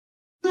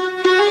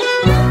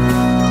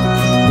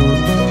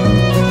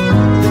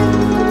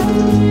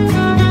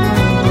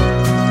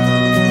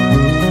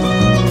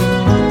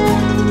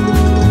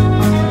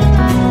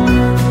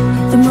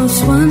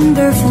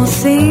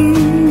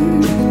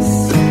things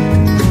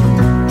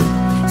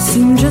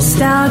seem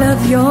just out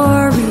of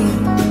your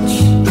reach.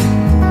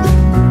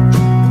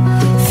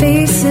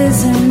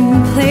 Faces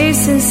and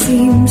places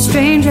seem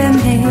strange and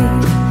they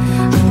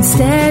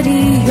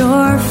unsteady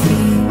your feet.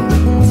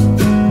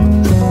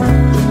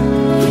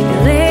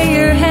 You lay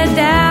your head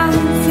down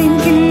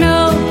thinking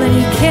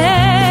nobody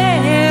cares.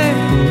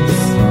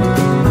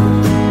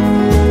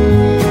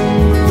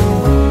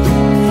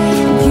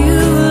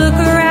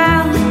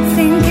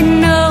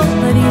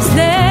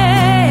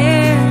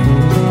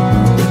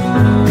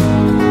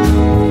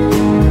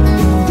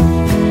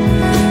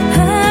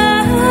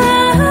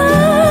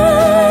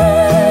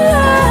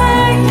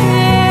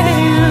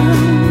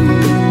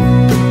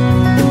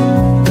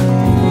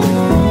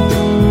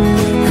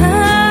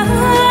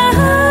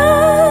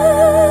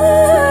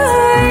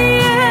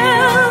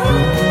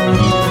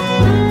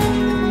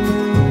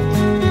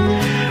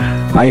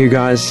 Hi, you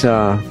guys.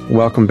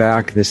 Welcome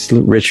back. This is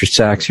Richard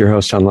Sachs, your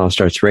host on Lost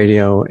Arts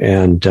Radio,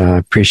 and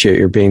appreciate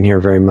your being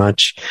here very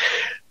much.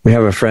 We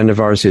have a friend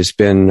of ours who's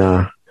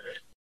been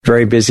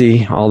very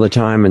busy all the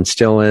time and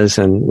still is,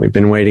 and we've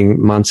been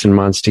waiting months and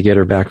months to get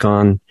her back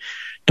on.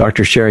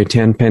 Dr. Sherri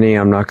Tenpenny.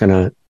 I'm not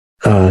going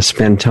to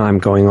spend time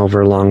going over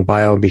a long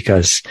bio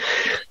because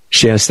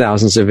she has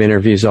thousands of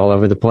interviews all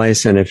over the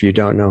place, and if you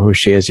don't know who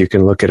she is, you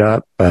can look it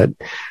up, but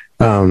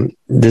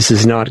this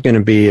is not going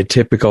to be a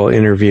typical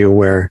interview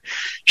where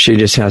she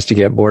just has to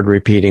get bored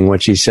repeating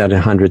what she said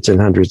hundreds and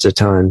hundreds of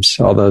times,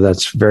 although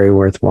that's very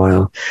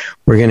worthwhile.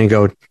 We're going to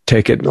go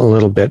take it a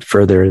little bit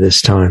further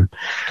this time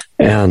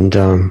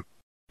and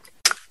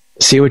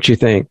see what you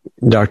think.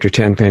 Dr.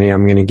 Tenpenny,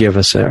 I'm going to give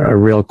us a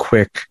real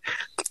quick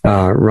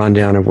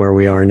rundown of where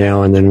we are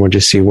now, and then we'll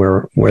just see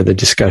where the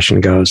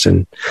discussion goes.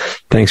 And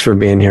thanks for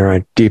being here.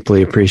 I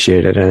deeply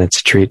appreciate it, and it's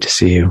a treat to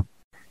see you.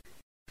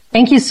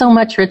 Thank you so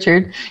much,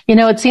 Richard. You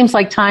know, it seems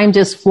like time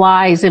just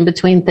flies in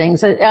between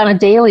things on a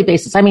daily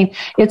basis. I mean,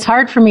 it's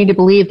hard for me to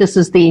believe this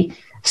is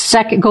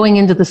going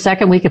into the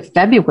second week of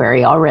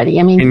February already.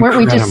 I mean, weren't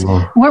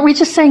we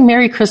just saying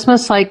Merry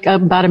Christmas like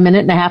about a minute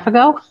and a half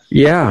ago?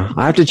 Yeah,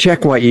 I have to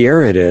check what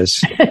year it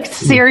is.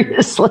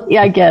 Seriously,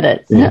 I get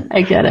it. Yeah.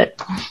 I get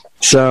it.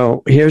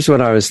 So here's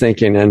what I was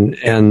thinking,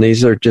 and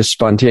these are just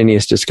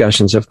spontaneous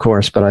discussions, of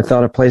course, but I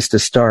thought a place to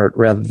start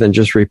rather than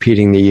just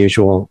repeating the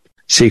usual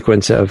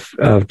sequence of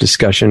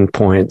discussion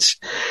points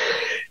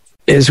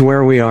is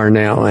where we are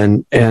now.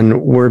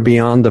 And we're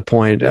beyond the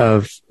point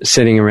of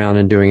sitting around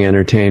and doing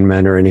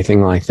entertainment or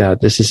anything like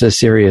that. This is a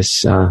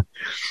serious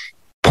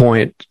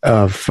point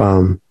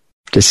of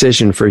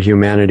decision for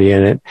humanity.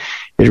 And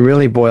it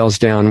really boils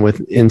down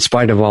in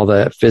spite of all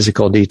the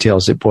physical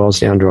details, it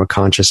boils down to a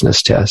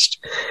consciousness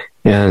test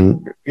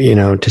and,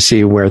 to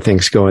see where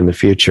things go in the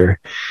future.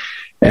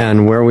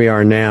 And where we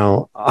are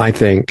now, I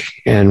think,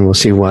 and we'll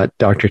see what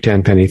Dr.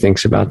 Tenpenny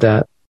thinks about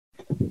that,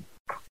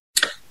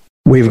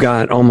 we've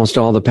got almost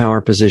all the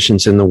power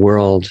positions in the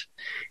world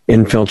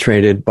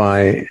infiltrated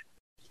by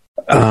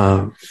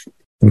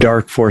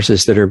dark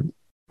forces that are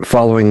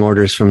following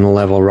orders from the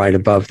level right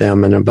above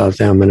them and above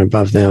them and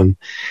above them.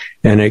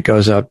 And it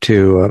goes up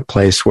to a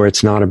place where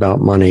it's not about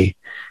money.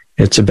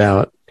 It's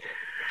about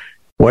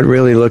what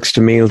really looks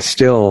to me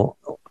still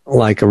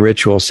like a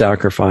ritual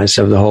sacrifice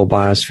of the whole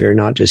biosphere,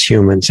 not just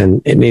humans.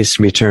 And it needs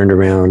to be turned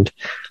around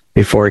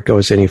before it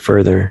goes any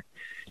further.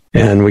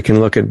 And we can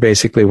look at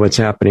basically what's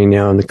happening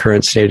now in the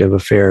current state of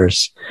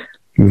affairs.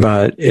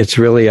 But it's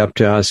really up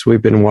to us.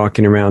 We've been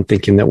walking around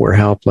thinking that we're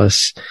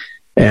helpless.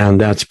 And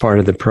that's part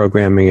of the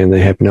programming and the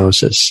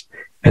hypnosis.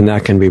 And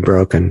that can be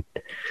broken.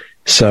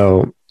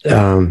 So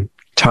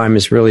time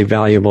is really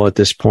valuable at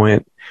this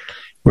point.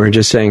 We're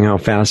just saying how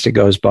fast it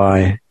goes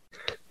by.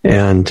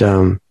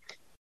 And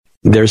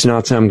there's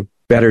not some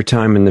better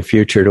time in the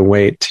future to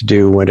wait to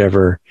do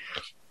whatever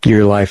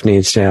your life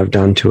needs to have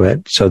done to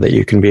it so that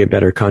you can be a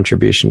better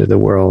contribution to the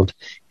world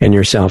and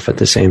yourself at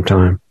the same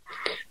time.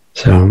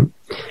 So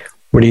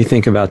what do you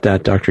think about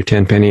that, Dr.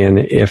 Tenpenny? And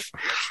if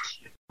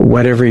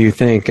whatever you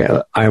think,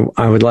 I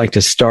would like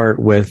to start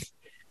with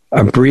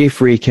a brief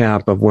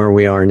recap of where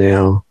we are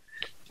now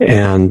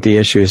and the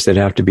issues that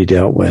have to be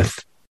dealt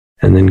with,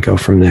 and then go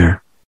from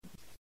there.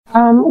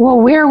 Well,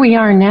 where we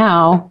are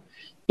now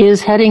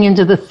is heading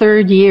into the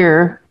third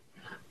year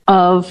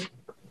of,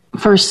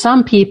 for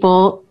some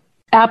people,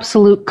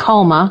 absolute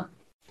coma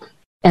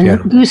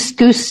and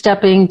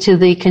goose-stepping to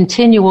the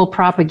continual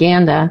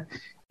propaganda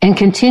and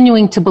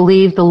continuing to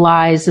believe the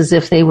lies as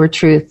if they were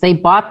truth. They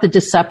bought the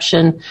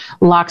deception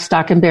lock,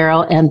 stock, and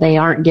barrel, and they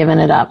aren't giving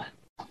it up.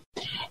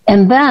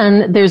 And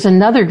then there's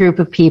another group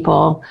of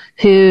people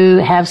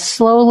who have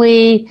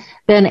slowly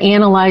been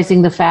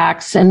analyzing the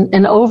facts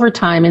and over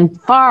time, and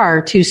far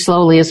too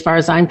slowly as far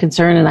as I'm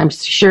concerned, and I'm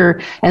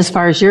sure as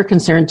far as you're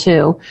concerned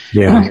too,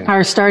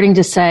 are starting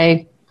to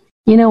say,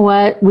 you know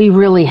what, we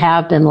really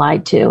have been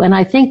lied to. And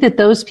I think that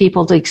those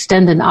people, to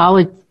extend an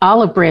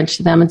olive branch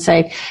to them and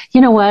say,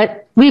 you know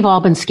what, we've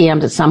all been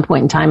scammed at some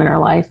point in time in our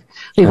life.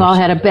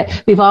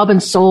 We've all been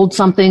sold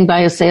something by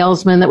a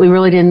salesman that we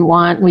really didn't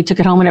want. We took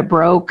it home and it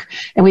broke,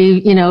 and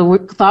we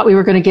thought we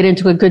were going to get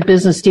into a good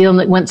business deal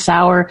and it went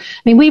sour. I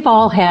mean, we've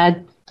all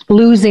had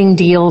losing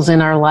deals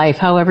in our life,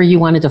 however you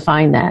want to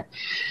define that.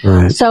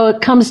 Right. So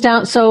it comes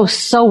down, so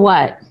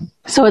what?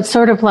 So it's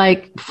sort of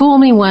like, fool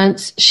me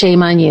once,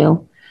 shame on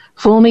you.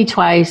 Fool me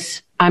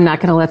twice, I'm not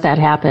going to let that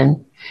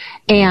happen.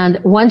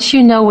 And once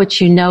you know what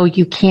you know,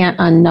 you can't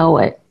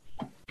unknow it.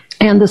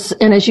 And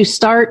as you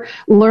start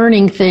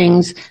learning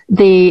things,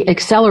 the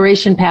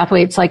acceleration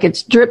pathway, it's like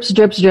it's drips,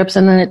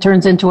 and then it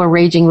turns into a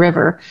raging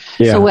river.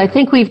 Yeah. So I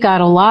think we've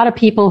got a lot of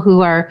people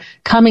who are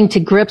coming to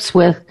grips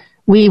with,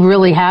 we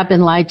really have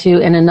been lied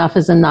to, and enough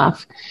is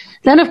enough.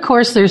 Then, of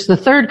course, there's the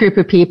third group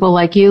of people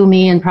like you,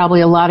 me, and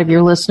probably a lot of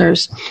your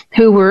listeners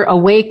who were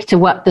awake to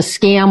what the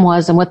scam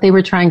was and what they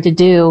were trying to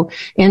do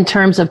in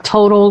terms of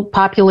total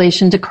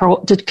population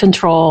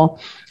control,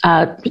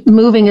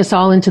 moving us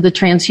all into the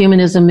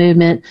transhumanism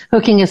movement,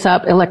 hooking us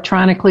up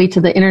electronically to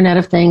the Internet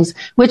of Things,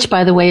 which,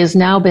 by the way, has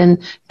now been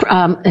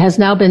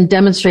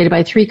demonstrated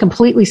by 3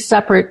 completely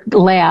separate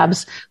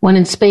labs, one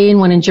in Spain,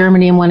 one in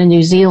Germany, and one in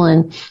New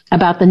Zealand,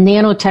 about the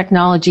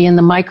nanotechnology and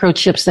the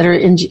microchips that are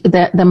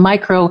the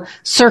micro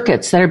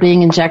circuits that are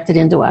being injected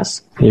into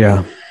us.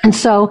 Yeah. And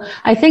so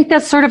I think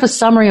that's sort of a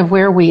summary of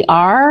where we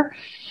are,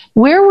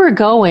 where we're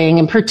going,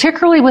 and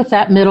particularly with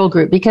that middle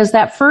group, because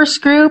that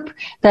first group,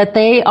 that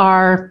they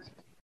are,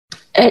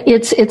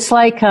 it's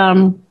like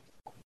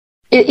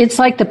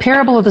the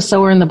parable of the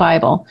sower in the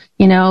Bible.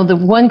 The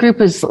one group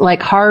is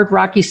like hard,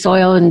 rocky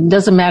soil, and it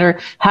doesn't matter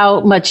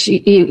how much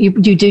you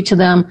do to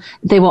them.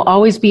 They will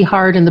always be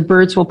hard, and the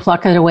birds will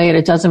pluck it away, and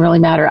it doesn't really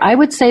matter. I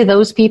would say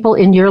those people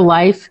in your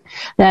life,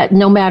 that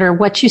no matter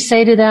what you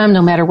say to them,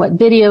 no matter what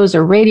videos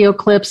or radio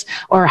clips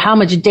or how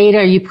much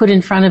data you put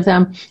in front of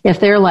them,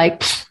 if they're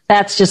like,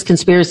 that's just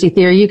conspiracy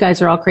theory, you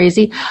guys are all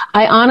crazy,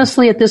 I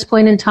honestly, at this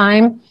point in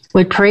time,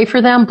 would pray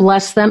for them,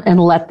 bless them, and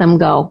let them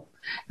go.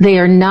 They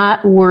are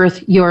not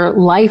worth your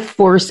life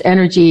force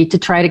energy to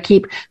try to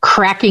keep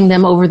cracking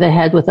them over the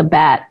head with a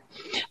bat.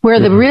 Where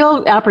the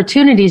real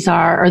opportunities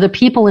are the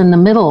people in the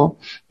middle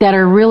that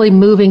are really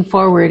moving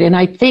forward. And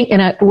I think,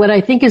 what I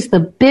think is the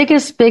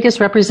biggest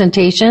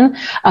representation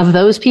of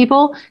those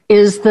people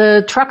is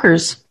the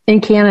truckers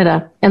in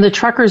Canada and the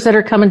truckers that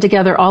are coming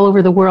together all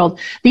over the world.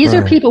 These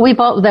are people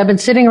that have been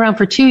sitting around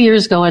for 2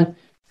 years going,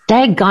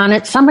 daggone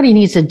it, somebody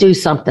needs to do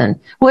something.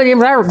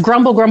 Well,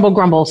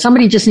 grumble.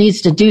 Somebody just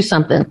needs to do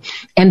something.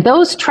 And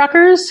those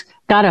truckers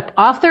got up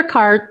off their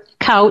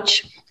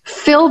couch,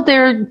 filled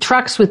their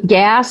trucks with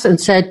gas, and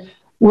said,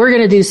 we're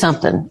going to do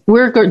something.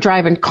 We're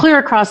driving clear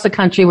across the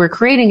country. We're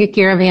creating a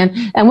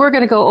caravan, and we're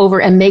going to go over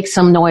and make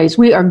some noise.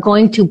 We are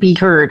going to be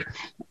heard.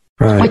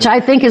 Right. Which I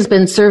think has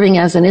been serving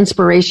as an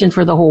inspiration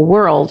for the whole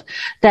world,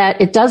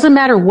 that it doesn't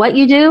matter what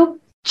you do,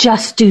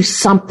 just do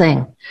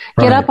something.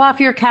 Get up off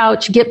your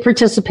couch, get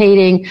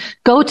participating,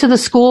 go to the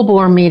school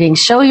board meeting,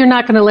 show you're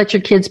not going to let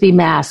your kids be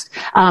masked.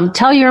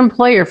 Tell your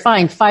employer,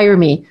 fine, fire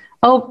me.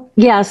 Oh,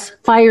 yes,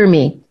 fire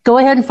me. Go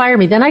ahead and fire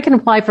me. Then I can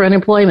apply for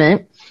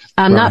unemployment,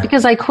 not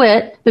because I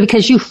quit, but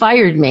because you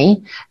fired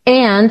me.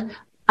 And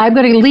I'm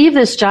going to leave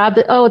this job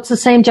it's the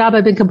same job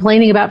I've been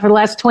complaining about for the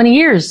last 20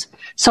 years.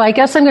 So I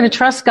guess I'm going to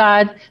trust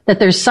God that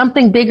there's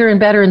something bigger and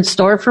better in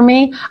store for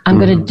me. I'm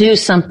going to do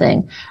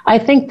something. I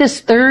think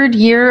this third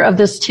year of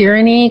this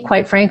tyranny,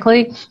 quite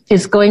frankly,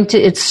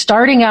 it's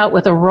starting out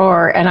with a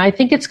roar. And I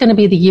think it's going to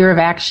be the year of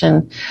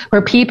action,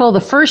 where people,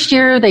 the first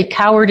year, they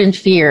cowered in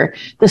fear.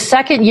 The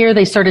second year,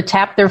 they sort of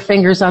tapped their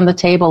fingers on the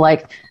table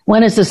like,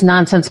 when is this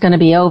nonsense going to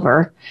be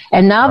over?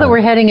 And now that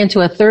we're heading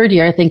into a third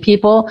year, I think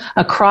people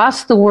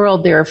across the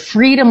world, there are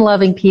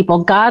freedom-loving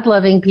people,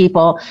 God-loving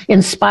people,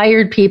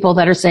 inspired people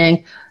that are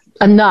saying,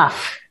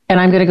 enough, and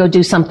I'm going to go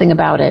do something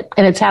about it.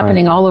 And it's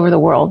happening all over the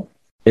world.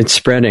 It's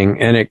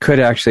spreading, and it could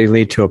actually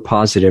lead to a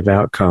positive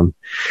outcome.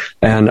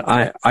 And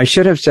I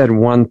should have said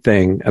one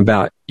thing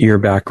about your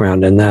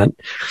background, and that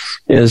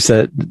is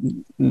that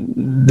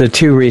the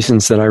 2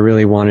 reasons that I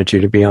really wanted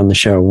you to be on the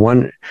show.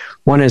 One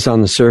is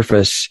on the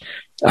surface.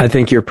 I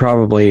think you're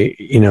probably,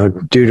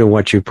 due to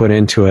what you put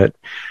into it,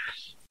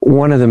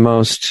 one of the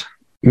most,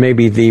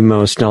 maybe the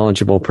most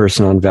knowledgeable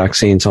person on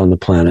vaccines on the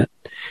planet.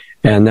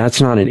 And that's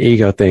not an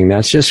ego thing.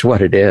 That's just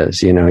what it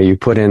is. You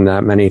put in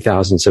that many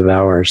thousands of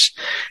hours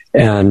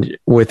and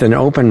with an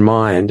open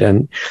mind.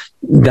 And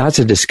that's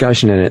a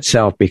discussion in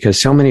itself,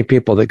 because so many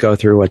people that go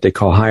through what they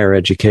call higher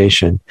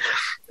education,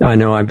 I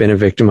know I've been a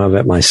victim of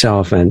it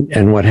myself.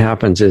 And what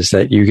happens is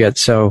that you get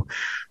so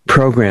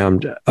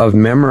programmed of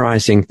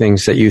memorizing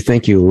things that you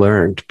think you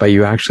learned, but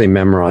you actually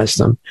memorize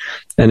them.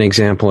 An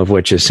example of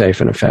which is Safe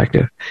and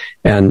Effective.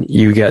 And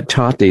you get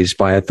taught these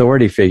by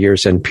authority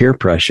figures and peer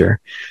pressure.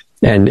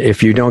 And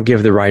if you don't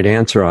give the right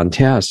answer on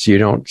tests, you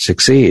don't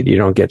succeed. You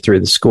don't get through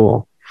the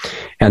school.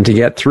 And to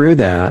get through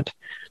that,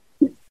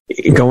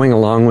 going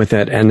along with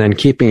it, and then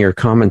keeping your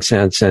common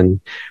sense and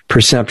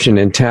perception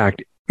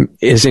intact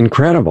is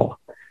incredible.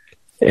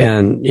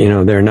 And,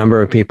 there are a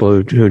number of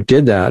people who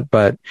did that.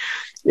 But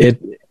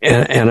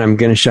and I'm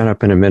going to shut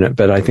up in a minute,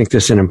 but I think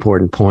this is an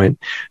important point,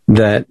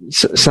 that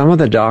some of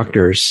the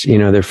doctors,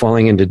 they're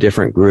falling into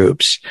different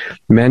groups.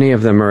 Many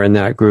of them are in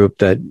that group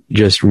that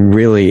just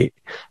really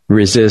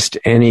resist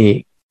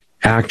any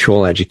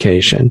actual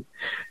education,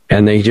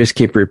 and they just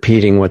keep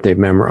repeating what they've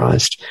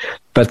memorized.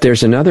 But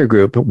there's another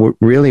group,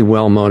 really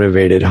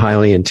well-motivated,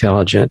 highly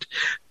intelligent,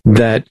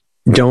 that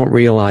don't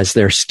realize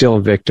they're still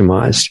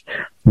victimized.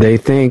 They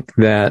think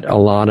that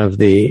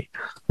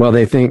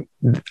they think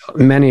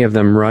many of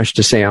them rush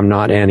to say, I'm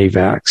not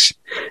anti-vax,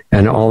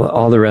 and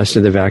all the rest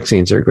of the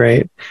vaccines are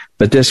great.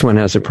 But this one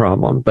has a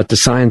problem. But the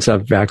science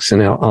of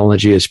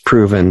vaccinology is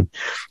proven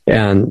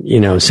and,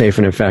 safe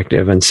and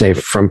effective and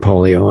safe from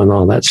polio and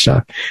all that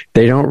stuff.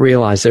 They don't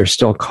realize they're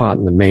still caught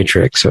in the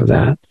matrix of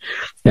that.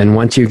 And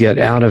once you get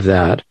out of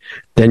that,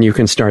 then you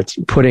can start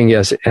putting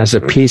us as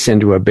a piece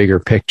into a bigger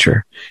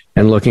picture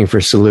and looking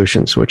for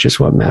solutions, which is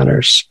what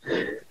matters.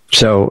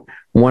 So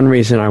one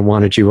reason I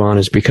wanted you on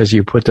is because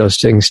you put those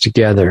things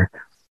together.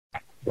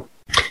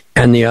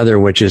 And the other,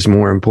 which is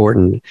more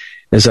important,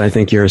 is I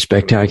think you're a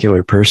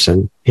spectacular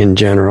person in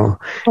general.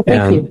 Well,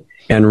 thank you.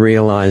 And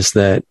realize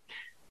that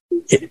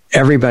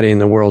everybody in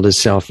the world is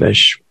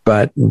selfish,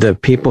 but the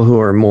people who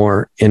are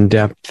more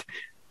in-depth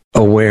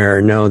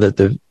aware know that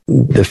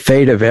the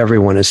fate of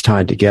everyone is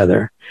tied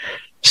together.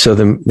 So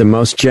the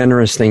most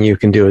generous thing you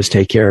can do is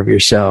take care of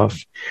yourself.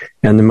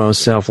 And the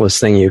most selfless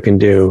thing you can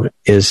do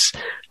is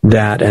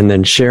that, and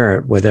then share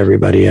it with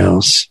everybody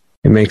else.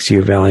 It makes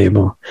you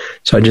valuable.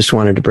 So I just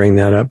wanted to bring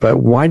that up. But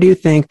why do you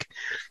think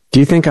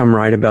I'm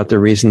right about the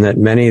reason that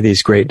many of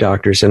these great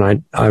doctors,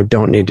 and I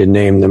don't need to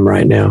name them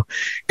right now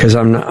because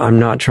I'm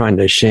not trying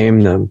to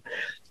shame them,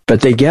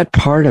 but they get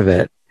part of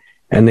it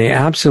and they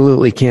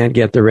absolutely can't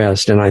get the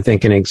rest. And I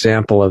think an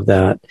example of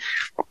that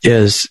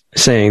is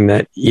saying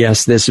that,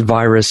 yes, this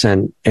virus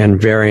and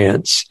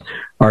variants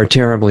are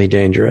terribly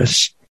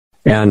dangerous.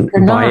 And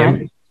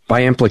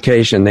by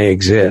implication, they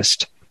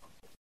exist.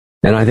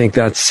 And I think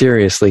that's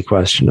seriously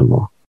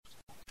questionable.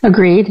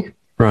 Agreed.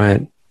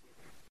 Right.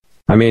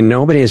 I mean,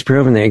 nobody has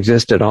proven they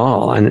exist at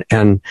all.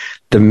 And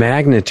the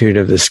magnitude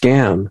of the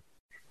scam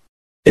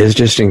is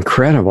just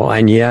incredible.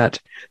 And yet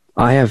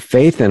I have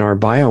faith in our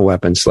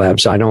bioweapons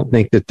labs. I don't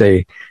think that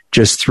they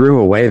just threw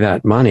away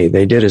that money.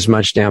 They did as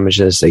much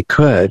damage as they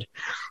could.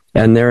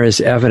 And there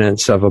is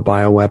evidence of a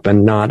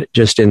bioweapon, not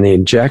just in the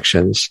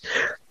injections,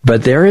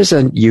 but there is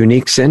a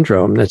unique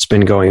syndrome that's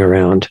been going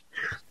around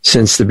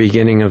since the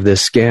beginning of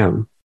this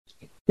scam.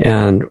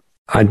 And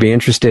I'd be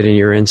interested in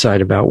your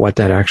insight about what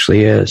that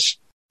actually is.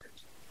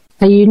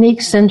 A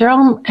unique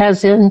syndrome,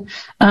 as in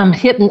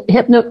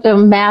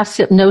mass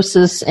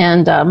hypnosis,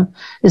 and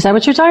is that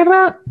what you're talking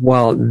about?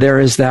 Well,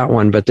 there is that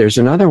one, but there's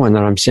another one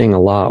that I'm seeing a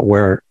lot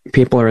where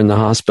people are in the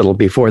hospital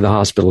before the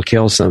hospital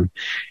kills them,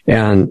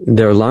 and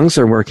their lungs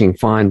are working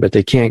fine, but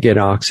they can't get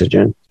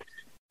oxygen.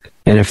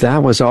 And if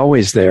that was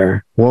always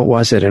there, what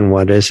was it and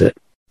what is it?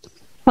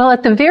 Well,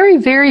 at the very,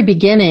 very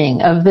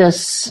beginning of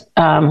this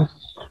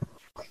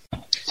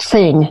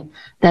thing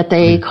that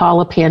they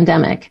call a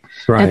pandemic,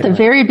 right. At the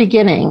very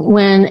beginning,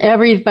 when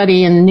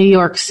everybody in New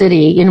York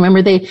City,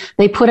 remember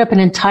they put up an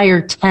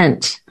entire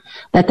tent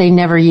that they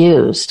never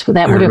used.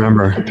 That would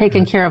have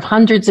taken care of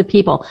hundreds of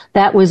people.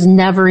 That was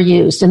never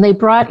used. And they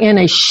brought in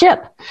a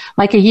ship,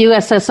 like a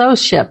USSO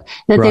ship,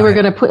 that they were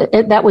going to put,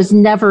 that was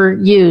never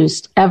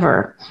used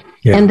ever.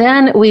 Yeah. And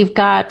then we've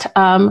got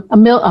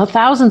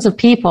thousands of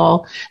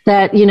people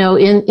that,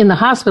 in the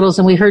hospitals,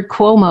 and we heard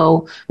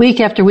Cuomo week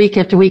after week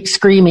after week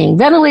screaming,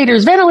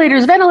 ventilators,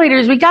 ventilators,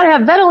 ventilators, we got to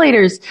have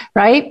ventilators,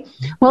 right?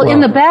 Well, in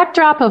the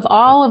backdrop of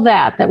all of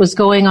that was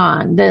going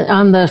on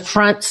the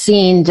front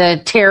scene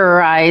to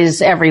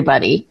terrorize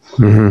everybody,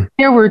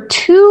 there were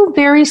two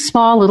very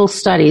small little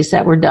studies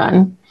that were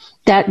done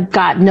that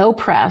got no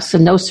press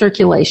and no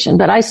circulation.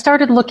 But I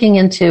started looking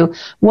into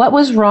what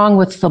was wrong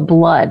with the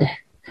blood.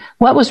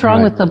 What was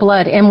wrong with the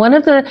blood? And one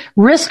of the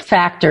risk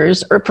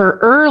factors for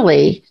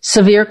early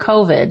severe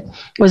COVID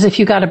was if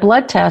you got a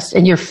blood test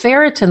and your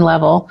ferritin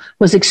level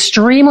was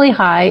extremely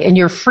high and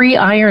your free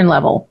iron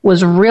level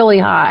was really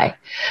high.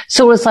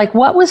 So it was like,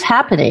 what was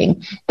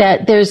happening?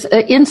 That there's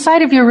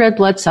inside of your red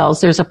blood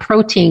cells, there's a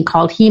protein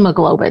called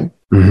hemoglobin.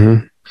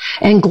 Mm-hmm.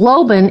 And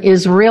globin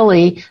is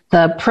really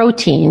the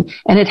protein,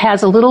 and it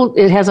has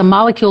a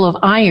molecule of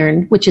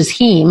iron, which is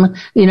heme,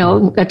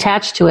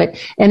 attached to it.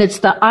 And it's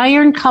the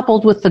iron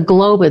coupled with the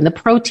globin, the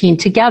protein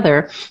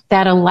together,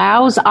 that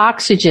allows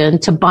oxygen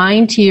to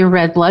bind to your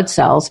red blood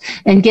cells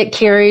and get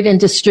carried and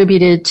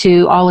distributed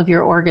to all of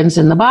your organs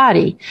in the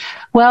body.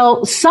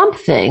 Well,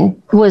 something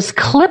was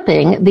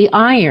clipping the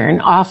iron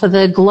off of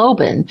the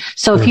globin.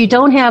 So if you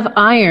don't have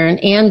iron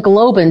and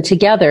globin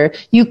together,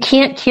 you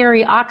can't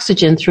carry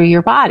oxygen through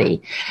your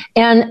body.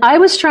 And I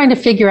was trying to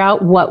figure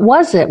out, what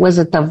was it? Was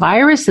it the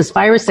virus, this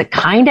virus that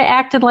kind of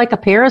acted like a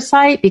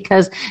parasite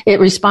because it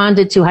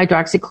responded to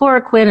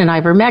hydroxychloroquine and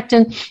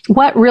ivermectin?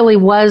 What really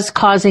was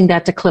causing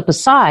that to clip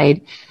aside?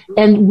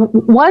 And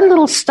one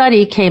little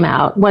study came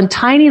out, one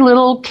tiny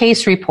little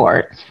case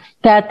report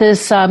that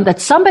that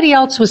somebody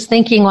else was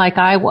thinking like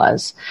I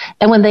was.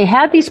 And when they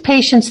had these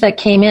patients that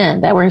came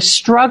in that were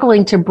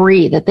struggling to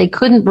breathe, that they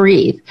couldn't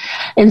breathe,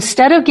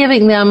 instead of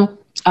giving them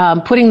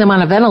putting them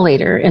on a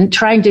ventilator and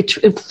trying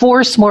to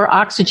force more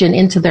oxygen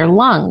into their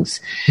lungs,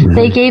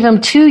 they gave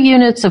them 2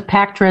 units of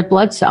packed red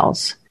blood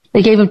cells.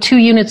 They gave them 2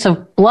 units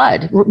of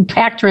blood,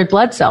 packed red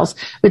blood cells,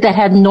 but that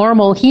had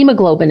normal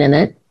hemoglobin in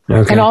it,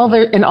 and all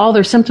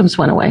their symptoms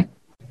went away.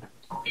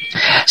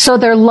 So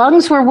their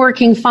lungs were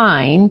working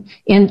fine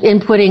in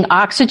putting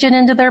oxygen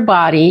into their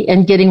body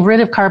and getting rid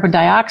of carbon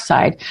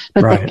dioxide.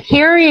 But the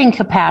carrying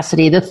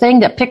capacity, the thing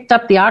that picked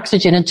up the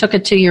oxygen and took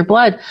it to your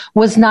blood,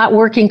 was not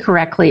working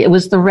correctly. It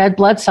was the red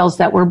blood cells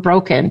that were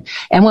broken.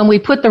 And when we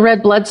put the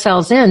red blood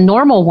cells in,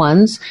 normal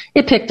ones,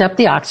 it picked up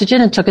the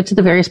oxygen and took it to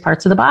the various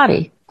parts of the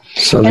body.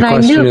 So the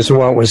question is,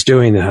 what was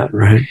doing that,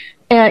 right?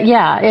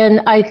 Yeah, and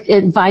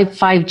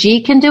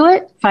 5G can do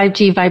it.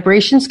 5G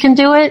vibrations can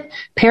do it.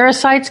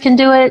 Parasites can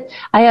do it.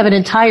 I have an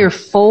entire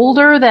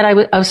folder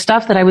of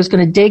stuff that I was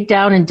going to dig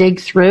down and dig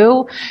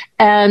through.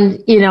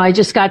 And, I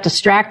just got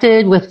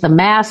distracted with the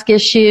mask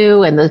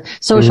issue and the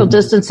social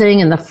distancing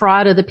and the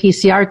fraud of the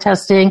PCR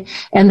testing.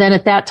 And then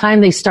at that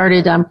time, they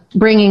started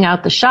bringing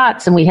out the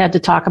shots, and we had to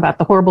talk about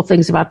the horrible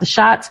things about the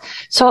shots.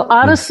 So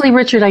honestly,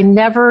 Richard, I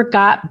never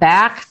got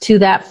back to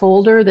that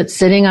folder that's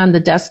sitting on the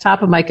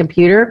desktop of my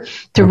computer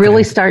to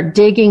really start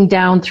digging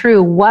down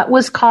through what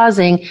was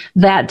causing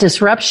that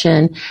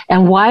disruption,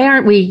 and why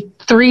aren't we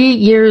 3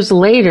 years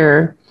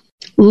later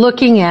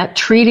looking at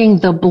treating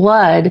the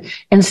blood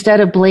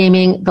instead of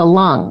blaming the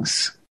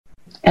lungs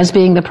as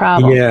being the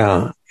problem?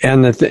 Yeah,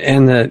 and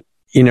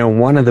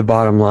one of the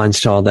bottom lines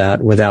to all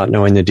that, without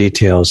knowing the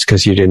details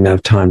because you didn't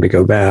have time to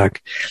go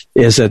back,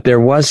 is that there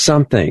was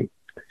something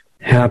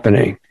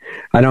happening.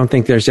 I don't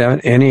think there's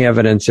any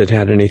evidence it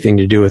had anything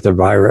to do with the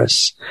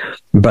virus,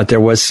 but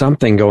there was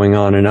something going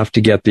on enough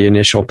to get the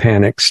initial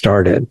panic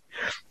started.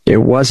 It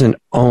wasn't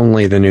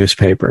only the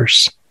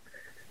newspapers.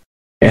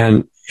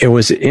 And it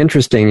was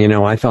interesting,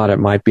 I thought it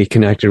might be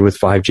connected with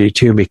 5G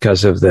too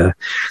because of the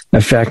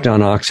effect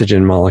on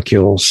oxygen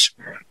molecules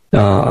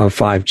of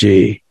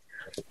 5G.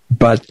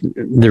 But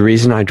the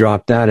reason I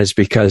dropped that is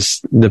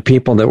because the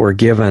people that were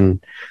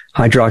given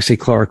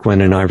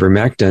hydroxychloroquine and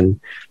ivermectin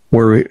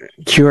were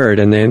cured,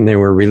 and then they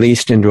were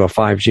released into a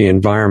 5G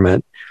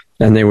environment,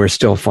 and they were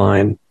still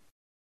fine.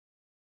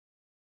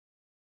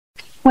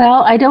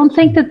 Well, I don't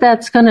think that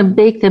that's going to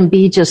make them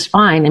be just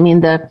fine. I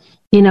mean,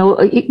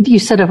 you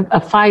said a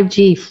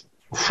 5G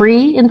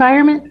free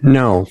environment?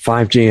 No,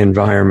 5G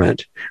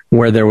environment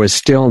where there was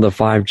still the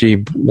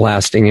 5G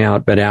blasting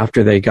out, but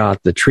after they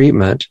got the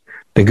treatment,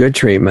 the good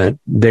treatment,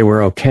 they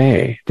were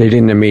okay. They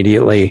didn't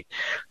immediately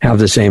have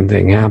the same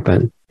thing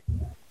happen.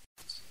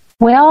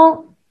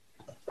 Well,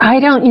 I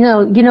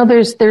don't,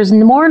 there's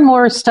more and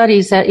more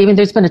studies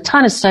there's been a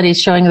ton of studies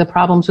showing the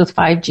problems with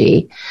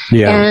 5G.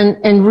 Yeah.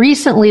 And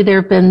recently there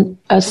have been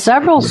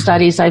several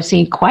studies I've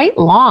seen, quite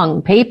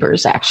long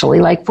papers actually,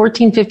 like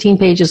 14, 15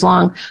 pages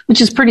long, which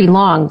is pretty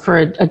long for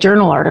a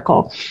journal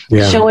article,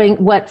 showing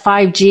what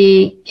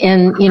 5G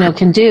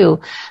can do.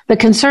 The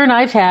concern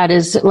I've had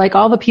is like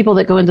all the people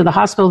that go into the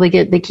hospital,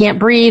 they can't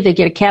breathe, they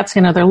get a CAT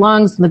scan of their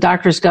lungs, and the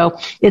doctors go,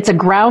 it's a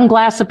ground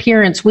glass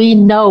appearance. We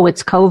know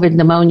it's COVID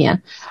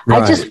pneumonia.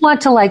 Right. I just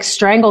want to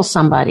strangle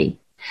somebody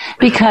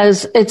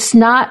because it's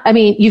not,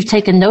 you've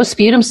taken no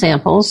sputum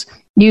samples.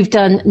 You've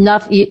done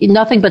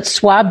nothing but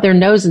swab their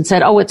nose and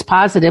said, oh, it's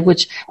positive,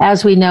 which,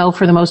 as we know,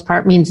 for the most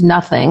part means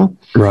nothing.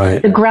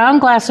 Right. The ground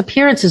glass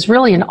appearance is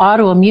really an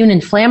autoimmune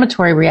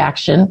inflammatory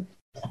reaction.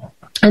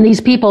 And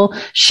these people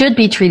should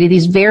be treated,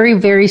 these very,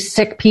 very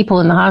sick people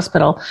in the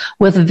hospital,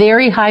 with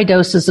very high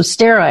doses of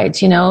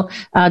steroids.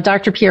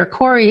 Dr. Pierre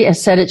Corey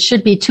has said it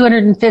should be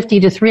 250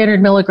 to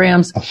 300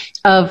 milligrams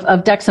of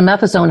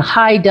dexamethasone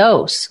high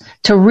dose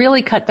to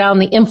really cut down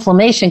the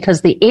inflammation,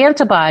 because the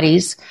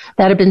antibodies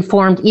that have been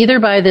formed either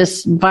by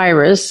this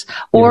virus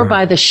or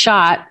by the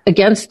shot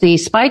against the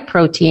spike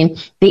protein,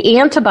 the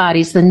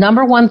antibodies, the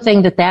number one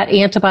thing that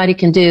antibody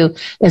can do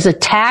is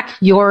attack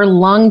your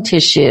lung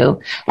tissue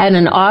and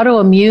an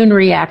autoimmune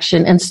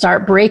reaction and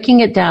start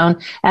breaking it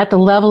down at the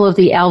level of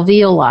the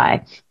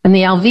alveoli. And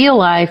the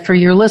alveoli, for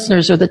your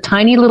listeners, are the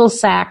tiny little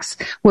sacs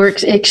where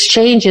it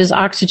exchanges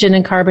oxygen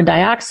and carbon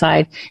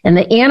dioxide, and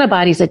the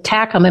antibodies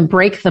attack them and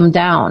break them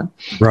down.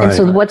 Right. And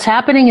so what's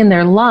happening in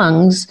their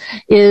lungs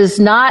is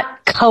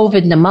not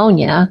COVID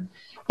pneumonia.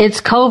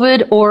 It's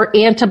COVID or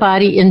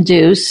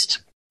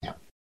antibody-induced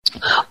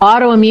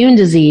autoimmune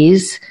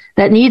disease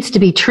that needs to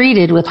be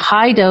treated with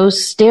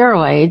high-dose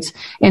steroids.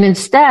 And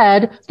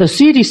instead, the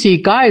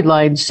CDC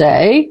guidelines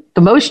say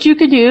the most you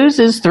could use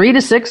is 3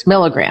 to 6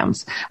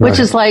 milligrams, which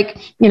is like,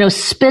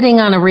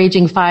 spitting on a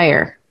raging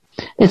fire.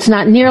 It's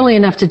not nearly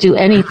enough to do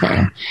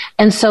anything.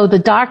 And so the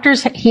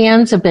doctors'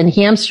 hands have been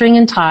hamstring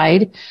and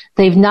tied.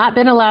 They've not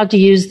been allowed to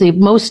use the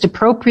most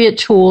appropriate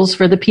tools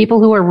for the people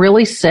who are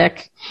really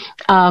sick.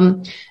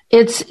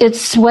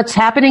 It's what's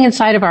happening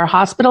inside of our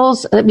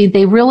hospitals. I mean,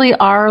 they really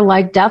are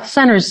like death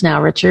centers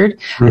now, Richard.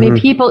 I mean,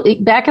 people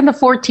back in the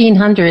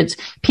 1400s,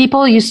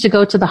 people used to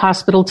go to the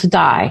hospital to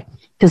die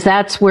because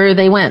that's where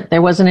they went.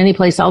 There wasn't any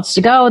place else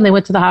to go, and they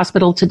went to the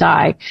hospital to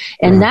die.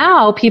 And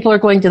now people are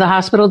going to the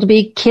hospital to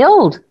be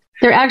killed.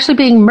 They're actually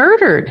being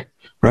murdered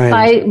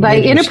by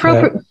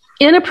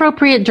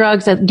inappropriate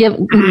drugs that give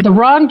the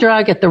wrong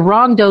drug at the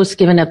wrong dose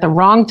given at the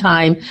wrong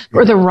time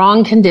for the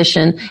wrong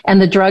condition,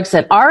 and the drugs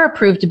that are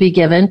approved to be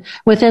given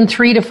within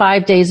 3 to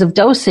 5 days of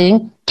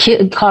dosing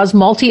cause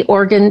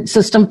multi-organ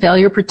system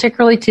failure,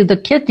 particularly to the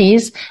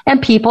kidneys, and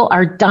people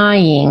are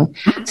dying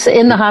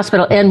in the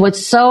hospital. And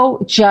what's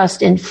so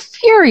just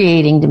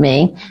infuriating to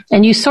me,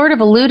 and you sort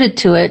of alluded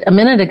to it a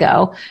minute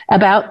ago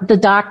about the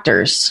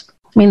doctors.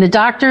 I mean, the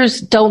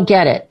doctors don't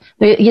get it.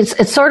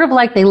 It's sort of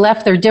like they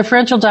left their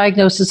differential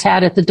diagnosis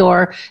hat at the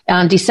door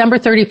on December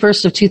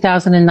 31st of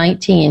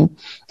 2019.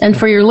 And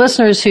for your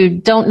listeners who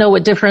don't know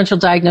what differential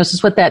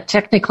diagnosis, what that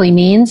technically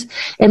means,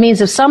 it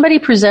means if somebody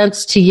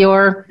presents to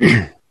your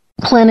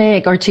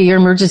clinic or to your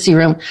emergency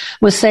room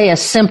with, say, a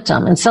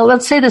symptom. And so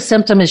let's say the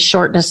symptom is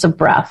shortness of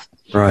breath.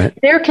 Right.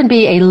 There can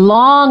be a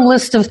long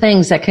list of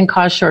things that can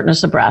cause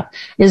shortness of breath.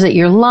 Is it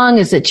your lung?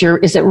 Is it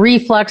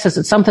reflux? Is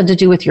it something to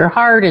do with your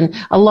heart? And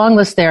a long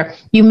list there.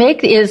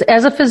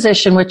 As a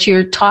physician, what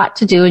you're taught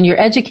to do and you're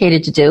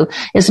educated to do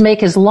is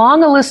make as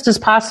long a list as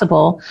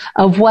possible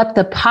of what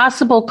the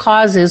possible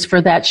cause is for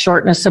that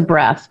shortness of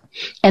breath.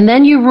 And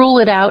then you rule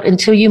it out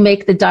until you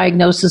make the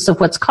diagnosis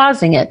of what's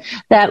causing it.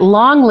 That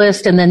long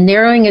list and then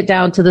narrowing it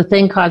down to the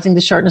thing causing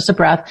the shortness of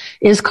breath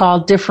is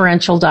called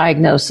differential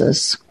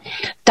diagnosis.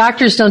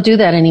 Doctors don't do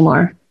that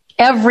anymore.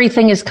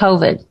 Everything is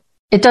COVID.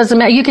 It doesn't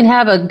matter. You can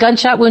have a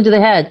gunshot wound to the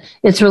head.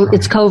 It's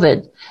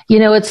COVID. You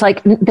know, it's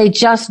like they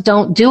just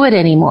don't do it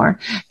anymore.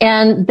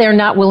 And they're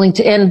not willing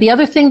to. And the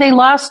other thing they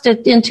lost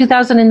in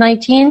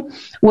 2019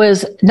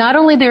 was not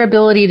only their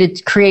ability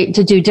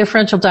to do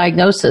differential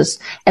diagnosis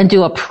and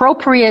do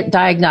appropriate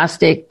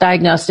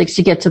diagnostics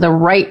to get to the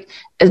right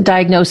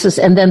diagnosis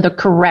and then the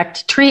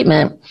correct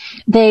treatment.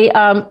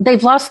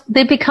 They've lost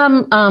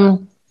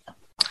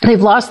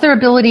their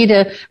ability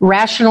to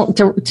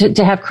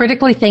have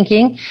critically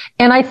thinking.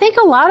 And I think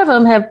a lot of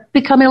them have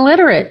become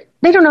illiterate.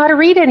 They don't know how to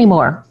read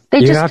anymore.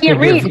 They just can't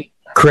read. Give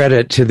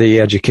credit to the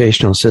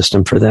educational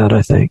system for that,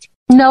 I think.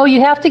 No, you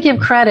have to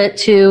give credit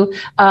to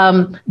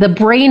the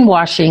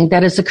brainwashing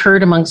that has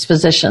occurred amongst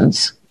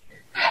physicians.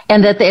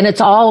 And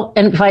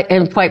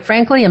quite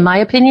frankly, in my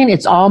opinion,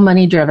 it's all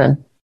money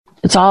driven.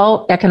 It's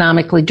all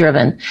economically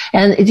driven.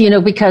 And,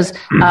 because,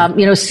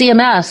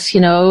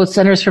 CMS,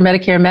 Centers for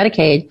Medicare and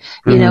Medicaid,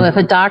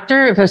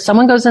 if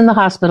someone goes in the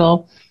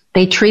hospital,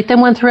 they treat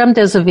them with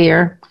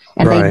remdesivir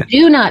and they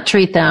do not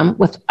treat them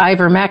with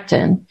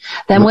ivermectin.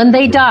 Then when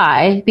they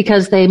die,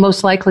 because they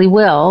most likely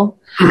will,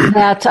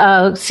 that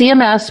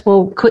CMS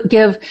will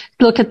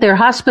look at their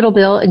hospital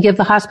bill and give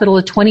the hospital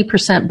a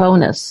 20%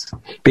 bonus.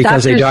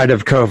 Because they died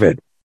of COVID.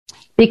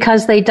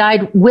 Because they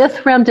died with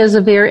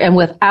remdesivir and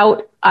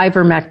without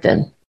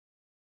ivermectin.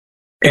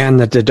 And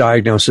that the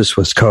diagnosis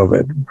was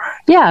COVID.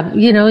 Yeah,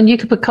 and you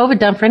could put COVID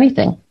down for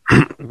anything.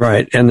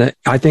 Right. And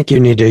I think you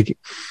need to,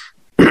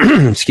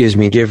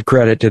 give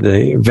credit to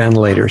the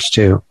ventilators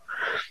too.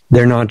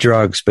 They're not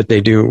drugs, but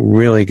they do a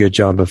really good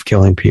job of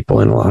killing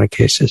people in a lot of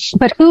cases.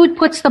 But who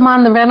puts them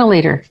on the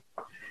ventilator?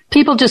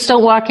 People just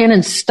don't walk in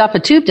and stuff a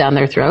tube down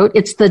their throat.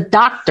 It's the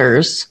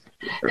doctors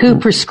who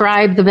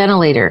prescribe the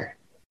ventilator.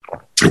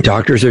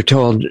 Doctors are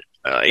told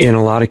in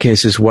a lot of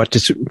cases what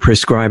to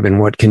prescribe in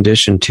what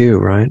condition too,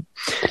 right?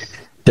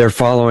 They're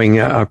following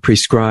a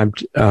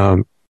prescribed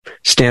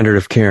standard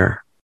of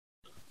care.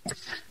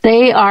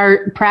 They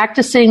are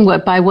practicing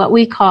what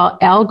we call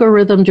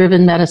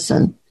algorithm-driven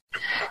medicine.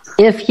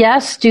 If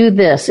yes, do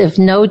this. If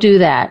no, do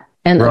that.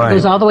 And it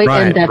goes all the way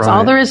in. That's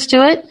all there is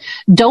to it.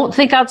 Don't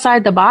think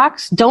outside the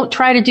box. Don't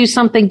try to do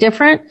something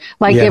different,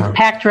 like give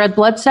packed red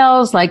blood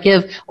cells, like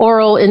give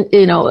oral,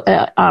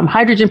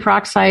 hydrogen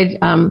peroxide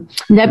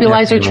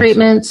nebulizer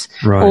treatments,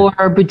 or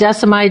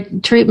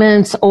budesonide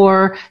treatments,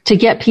 or to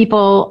get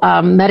people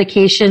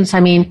medications. I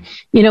mean,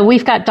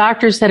 we've got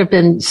doctors that have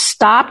been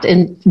stopped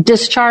and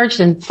discharged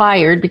and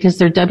fired because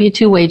they're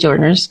W-2 wage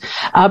earners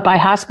by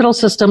hospital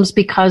systems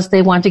because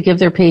they want to give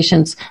their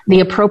patients the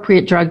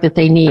appropriate drug that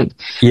they need.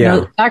 Yeah.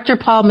 Dr.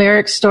 Paul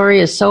Merrick's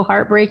story is so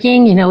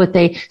heartbreaking.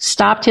 They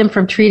stopped him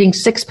from treating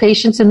 6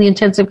 patients in the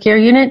intensive care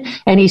unit,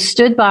 and he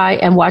stood by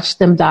and watched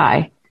them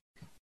die.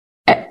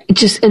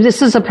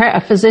 This is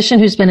a physician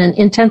who's been an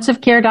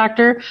intensive care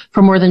doctor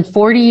for more than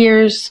 40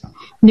 years,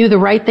 knew the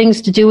right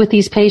things to do with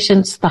these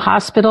patients. The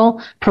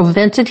hospital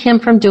prevented him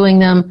from doing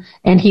them,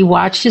 and he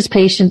watched his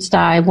patients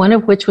die, one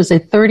of which was a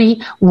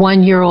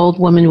 31-year-old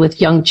woman with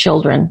young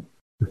children.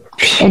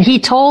 And he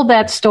told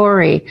that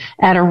story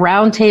at a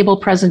roundtable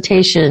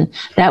presentation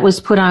that was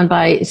put on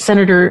by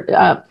Senator,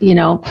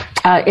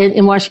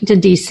 in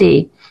Washington,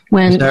 D.C.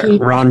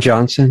 Ron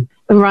Johnson?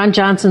 Ron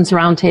Johnson's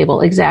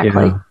roundtable,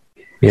 exactly.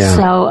 Yeah.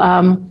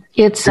 So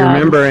it's...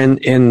 Remember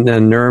in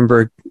the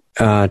Nuremberg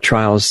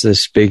trials,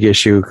 this big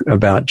issue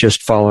about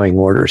just following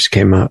orders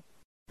came up.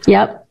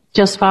 Yep,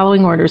 just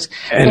following orders.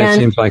 And it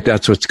seems like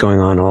that's what's going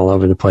on all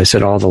over the place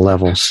at all the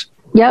levels.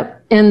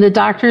 Yep, and the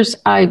doctors,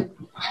 I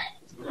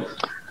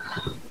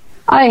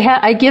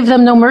give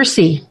them no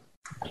mercy.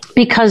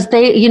 Because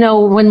they,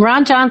 when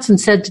Ron Johnson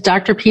said to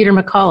Dr. Peter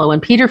McCullough,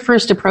 when Peter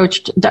first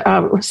approached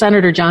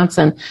Senator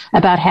Johnson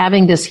about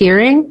having this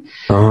hearing,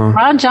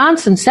 Ron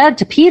Johnson said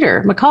to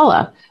Peter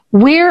McCullough,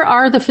 where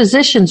are the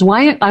physicians?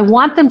 Why? I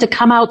want them to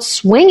come out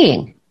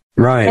swinging.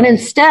 Right. And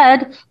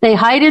instead, they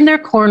hide in their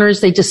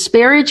corners. They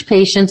disparage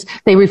patients.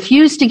 They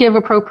refuse to give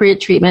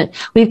appropriate treatment.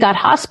 We've got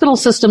hospital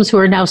systems who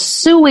are now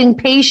suing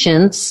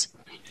patients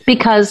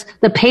because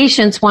the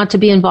patients want to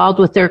be involved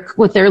with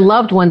their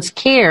loved ones'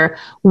 care.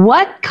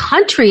 What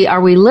country are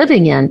we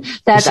living in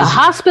that a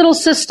hospital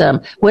system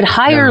would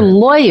hire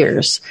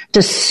lawyers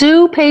to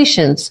sue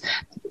patients,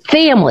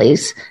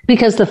 families,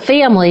 because the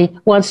family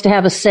wants to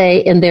have a say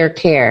in their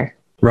care?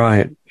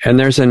 Right. And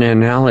there's an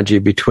analogy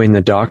between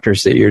the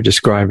doctors that you're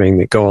describing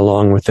that go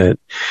along with it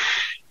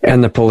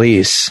and the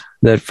police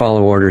that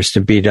follow orders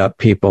to beat up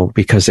people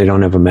because they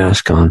don't have a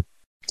mask on.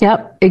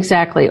 Yep,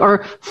 exactly.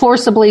 Or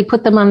forcibly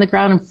put them on the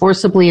ground and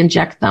forcibly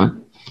inject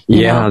them.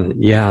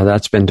 Yeah,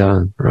 that's been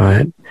done,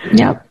 right?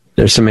 Yep.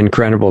 There's some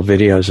incredible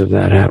videos of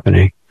that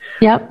happening.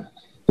 Yep.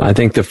 I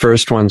think the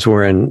first ones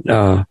were in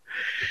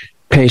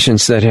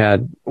patients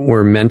that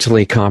were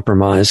mentally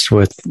compromised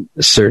with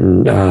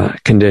certain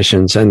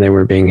conditions, and they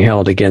were being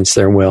held against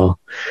their will.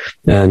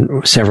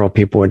 And several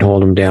people would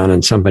hold them down,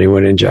 and somebody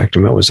would inject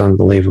them. It was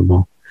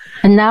unbelievable.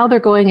 And now they're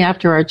going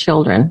after our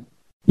children.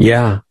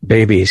 Yeah,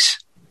 babies.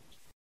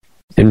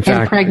 In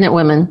fact, pregnant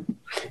women.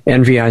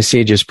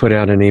 NVIC just put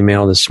out an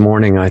email this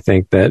morning, I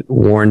think, that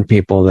warned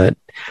people that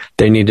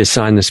they need to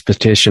sign this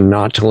petition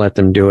not to let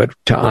them do it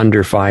to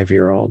under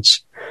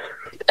 5-year-olds.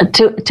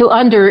 To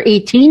under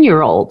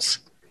 18-year-olds.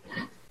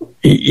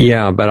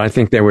 Yeah, but I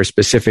think they were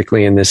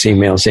specifically in this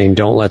email saying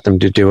don't let them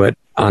do it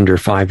under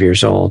 5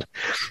 years old.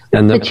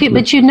 And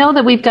but you know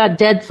that we've got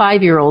dead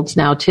 5-year-olds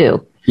now,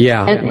 too.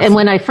 Yeah. And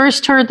when I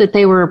first heard that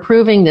they were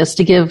approving this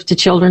to give to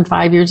children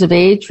 5 years of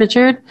age,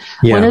 Richard,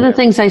 one of the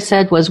things I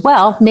said was,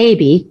 well,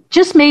 maybe,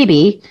 just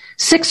maybe,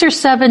 6 or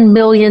 7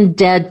 million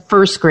dead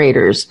first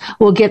graders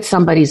will get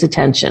somebody's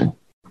attention.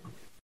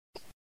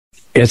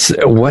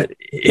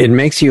 It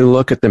makes you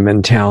look at the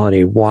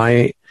mentality.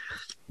 Why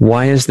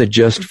is the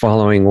just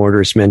following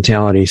orders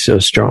mentality so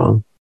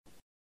strong?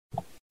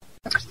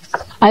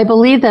 I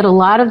believe that a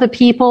lot of the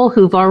people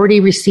who've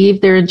already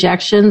received their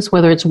injections,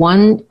 whether it's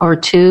 1 or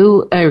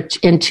 2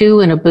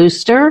 and a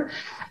booster,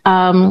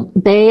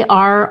 they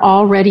are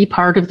already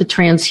part of the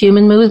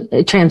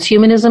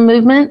transhumanism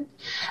movement.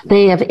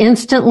 They have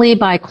instantly,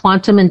 by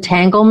quantum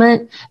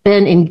entanglement,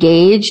 been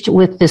engaged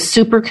with the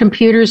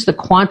supercomputers, the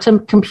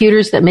quantum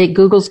computers that make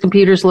Google's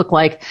computers look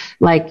like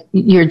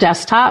your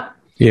desktop.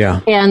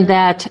 Yeah. And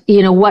that,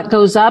 what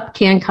goes up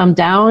can come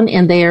down,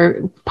 and they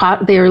are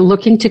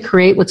looking to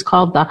create what's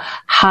called the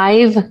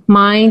hive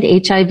mind,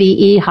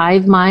 HIVE,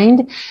 hive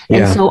mind.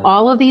 And so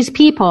all of these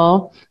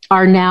people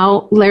are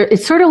now,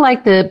 it's sort of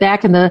like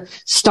back in the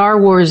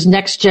Star Wars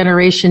Next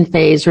Generation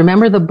phase.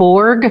 Remember the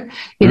Borg?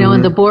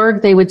 In the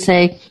Borg, they would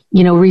say,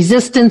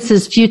 resistance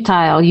is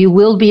futile. You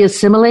will be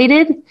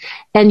assimilated,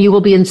 and you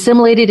will be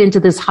assimilated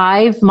into this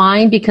hive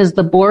mind, because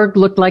the Borg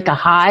looked like a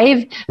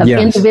hive of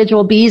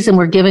individual bees and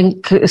were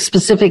given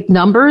specific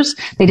numbers.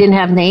 They didn't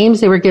have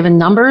names. They were given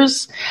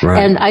numbers.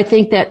 Right. And I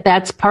think that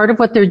that's part of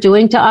what they're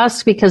doing to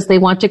us, because they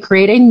want to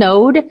create a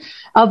node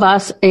of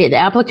us, an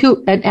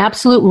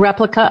absolute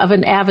replica of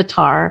an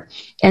avatar,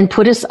 and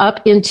put us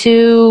up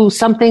into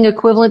something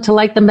equivalent to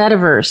like the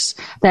metaverse,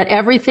 that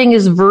everything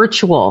is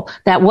virtual,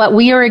 that what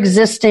we are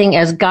existing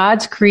as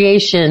God's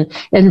creation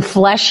in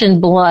flesh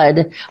and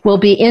blood will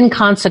be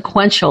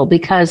inconsequential,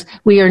 because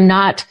we've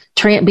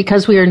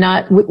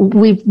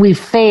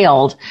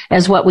failed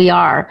as what we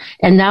are.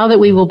 And now that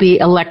we will be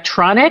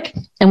electronic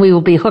and we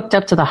will be hooked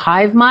up to the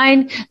hive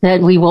mind,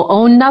 that we will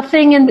own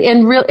nothing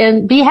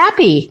and be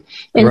happy.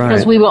 And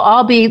because we will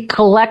all be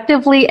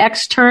collectively,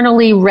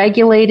 externally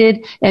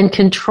regulated and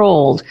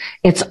controlled.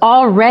 It's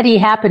already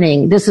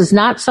happening. This is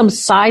not some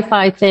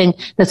sci-fi thing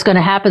that's going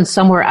to happen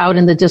somewhere out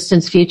in the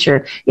distant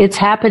future. It's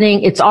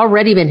happening. It's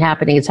already been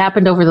happening. It's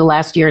happened over the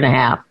last year and a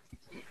half.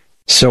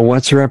 So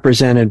what's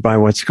represented by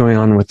what's going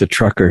on with the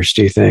truckers,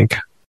 do you think?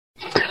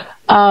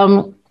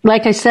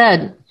 Like I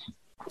said,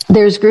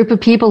 there's a group of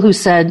people who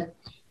said,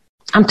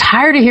 I'm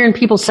tired of hearing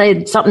people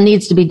say something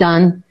needs to be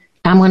done.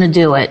 I'm going to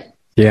do it.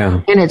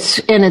 Yeah. And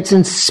it's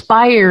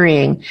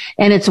inspiring,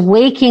 and it's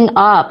waking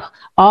up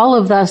all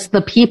of us,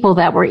 the people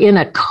that were in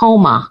a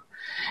coma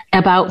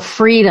about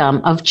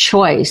freedom of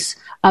choice,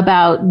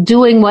 about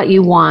doing what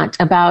you want,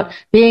 about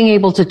being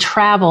able to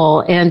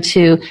travel and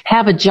to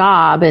have a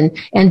job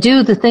and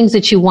do the things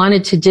that you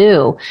wanted to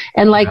do.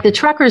 And like the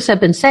truckers have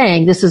been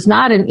saying, this is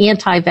not an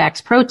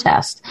anti-vax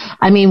protest.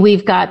 I mean,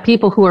 we've got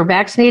people who are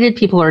vaccinated,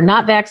 people who are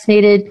not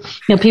vaccinated,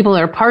 people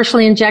that are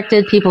partially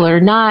injected, people that are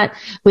not.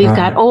 We've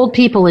got old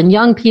people and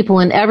young people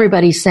and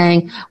everybody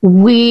saying,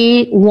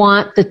 we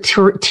want the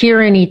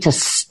tyranny to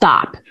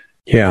stop.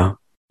 Yeah.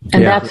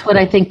 And that's what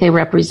I think they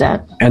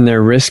represent. And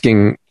they're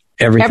risking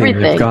everything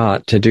they've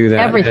got to do that.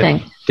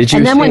 Everything. Did you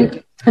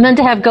and then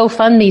to have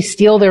GoFundMe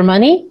steal their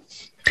money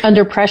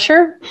under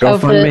pressure.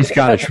 GoFundMe's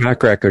got a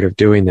track record of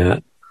doing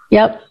that.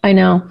 Yep, I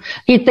know.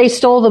 They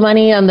stole the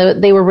money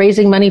they were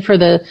raising money for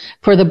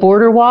the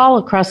border wall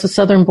across the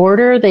southern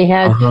border. They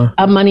had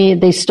money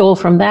they stole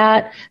from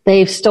that.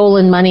 They've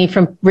stolen money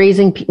from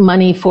raising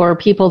money for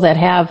people that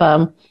have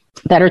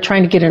that are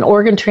trying to get an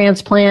organ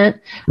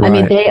transplant. Right. I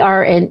mean, they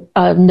are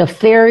a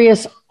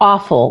nefarious,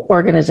 awful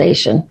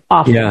organization.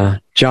 Awful. Yeah.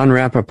 John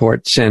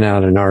Rappaport sent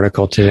out an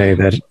article today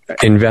that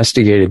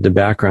investigated the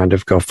background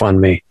of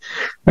GoFundMe.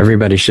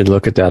 Everybody should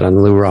look at that on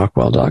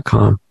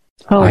LouRockwell.com.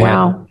 Oh,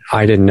 wow.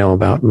 I didn't know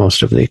about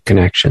most of the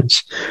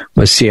connections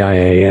with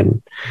CIA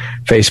and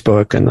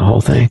Facebook and the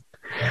whole thing.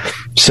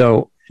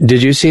 So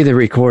did you see the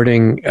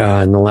recording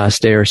in the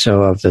last day or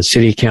so of the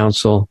city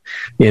council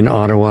in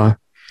Ottawa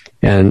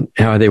and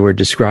how they were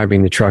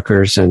describing the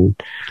truckers and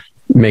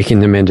making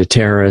them into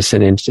terrorists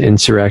and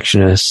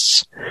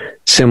insurrectionists,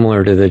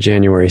 similar to the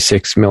January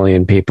 6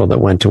 million people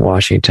that went to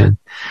Washington?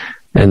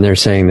 And they're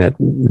saying that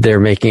they're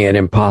making it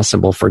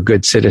impossible for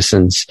good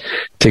citizens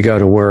to go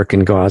to work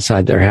and go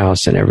outside their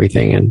house and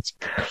everything. And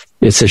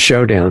it's a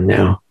showdown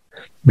now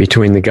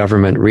between the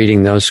government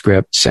reading those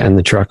scripts and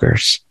the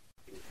truckers.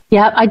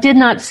 Yeah, I did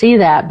not see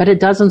that, but it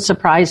doesn't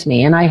surprise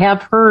me. And I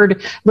have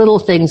heard little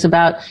things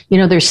about,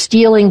 they're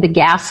stealing the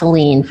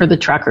gasoline for the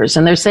truckers.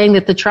 And they're saying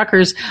that the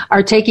truckers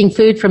are taking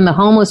food from the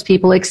homeless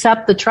people,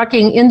 except the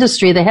trucking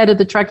industry, the head of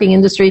the trucking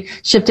industry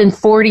shipped in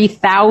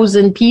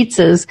 40,000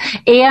 pizzas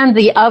and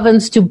the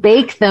ovens to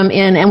bake them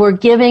in. And we're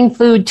giving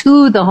food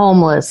to the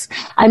homeless.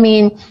 I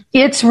mean,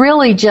 it's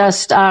really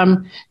just,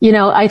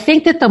 I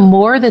think that the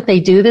more that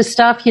they do this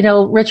stuff,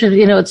 Richard,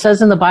 it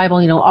says in the Bible,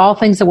 all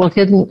things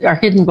that are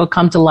hidden will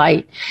come to light.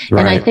 Right.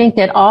 And I think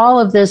that all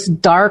of this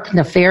dark,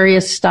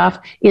 nefarious stuff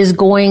is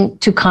going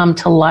to come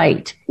to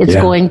light. It's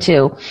going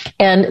to.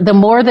 And the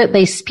more that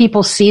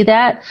people see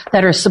that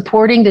are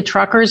supporting the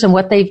truckers and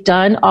what they've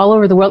done all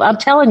over the world. I'm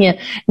telling you,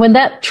 when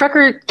that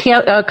trucker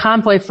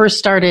convoy first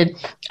started,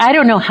 I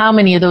don't know how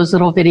many of those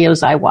little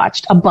videos I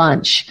watched. A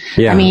bunch.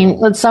 Yeah. I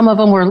mean, some of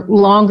them were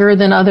longer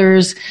than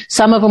others.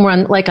 Some of them were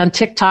on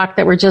TikTok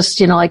that were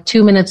just, like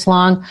 2 minutes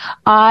long.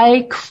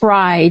 I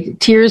cried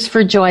tears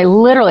for joy.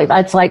 Literally.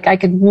 It's like I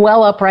could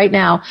well up right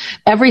now.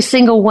 Every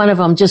single one of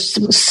them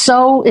just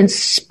so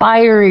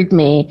inspired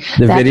me.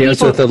 The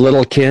videos with the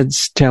little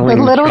kids telling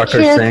the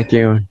truckers thank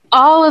you.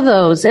 All of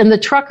those, and the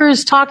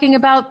truckers talking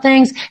about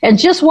things, and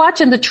just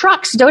watching the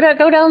trucks go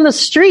down the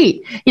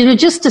street,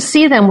 just to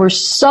see them were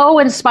so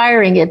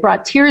inspiring. It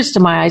brought tears to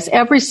my eyes,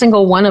 every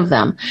single one of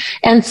them.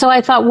 And so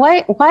I thought,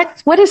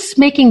 what is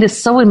making this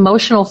so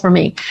emotional for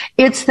me?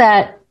 It's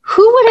that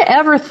who would have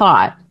ever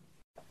thought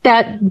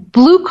that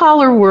blue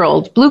collar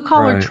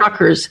right.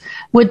 truckers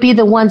would be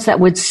the ones that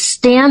would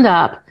stand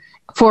up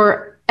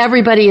for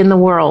everybody in the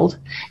world.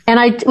 And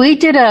we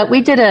did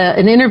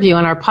an interview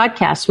on our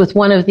podcast with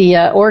one of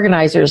the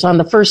organizers on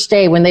the first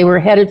day when they were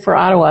headed for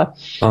Ottawa.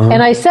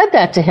 And I said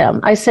that to him.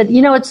 I said,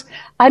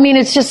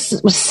 it's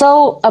just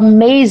so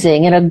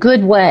amazing in a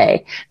good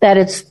way that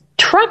it's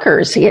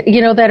truckers,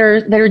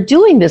 that are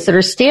doing this, that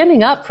are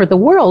standing up for the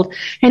world.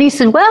 And he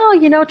said,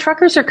 well,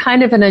 truckers are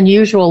kind of an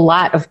unusual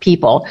lot of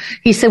people.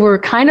 He said, we're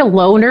kind of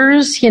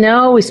loners,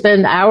 we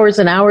spend hours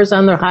and hours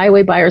on the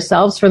highway by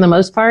ourselves for the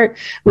most part.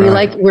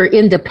 We're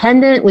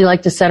independent. We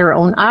like to set our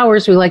own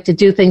hours. We like to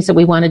do things that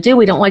we want to do.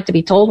 We don't like to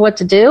be told what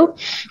to do.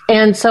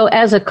 And so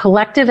as a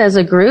collective, as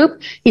a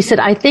group, he said,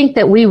 I think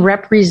that we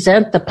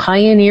represent the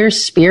pioneer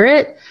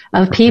spirit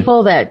of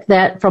people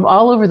that from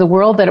all over the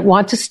world that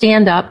want to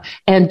stand up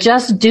and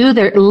just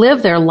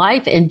live their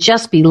life and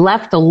just be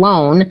left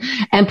alone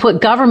and put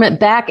government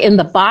back in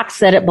the box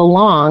that it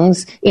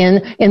belongs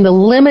in the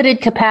limited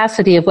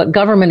capacity of what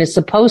government is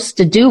supposed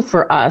to do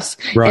for us,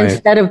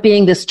 instead of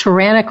being this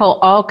tyrannical,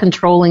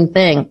 all-controlling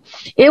thing.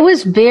 It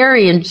was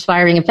very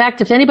inspiring. In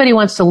fact, if anybody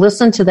wants to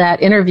listen to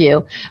that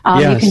interview,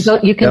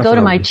 you can go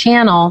to my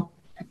channel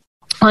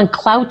on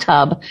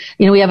CloutHub.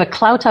 We have a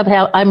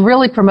CloutHub. I'm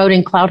really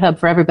promoting CloutHub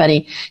for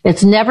everybody.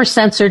 It's never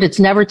censored. It's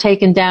never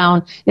taken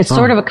down. It's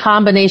sort of a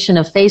combination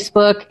of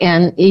Facebook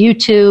and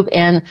YouTube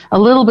and a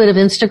little bit of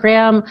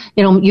Instagram.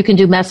 You can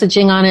do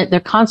messaging on it. They're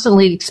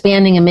constantly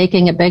expanding and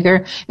making it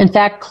bigger. In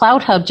fact,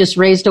 CloutHub just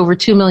raised over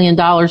 $2 million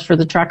for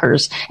the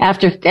truckers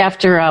after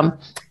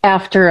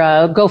after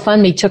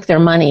GoFundMe took their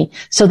money.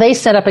 So they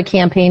set up a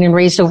campaign and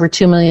raised over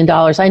 $2 million.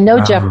 I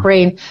know Jeff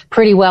Brain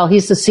pretty well.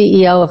 He's the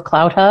CEO of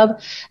Cloud Hub,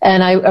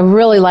 and I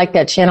really like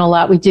that channel a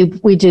lot. We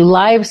do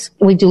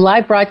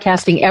live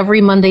broadcasting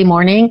every Monday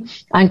morning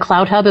on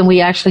Cloud Hub, and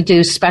we actually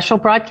do special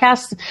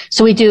broadcasts.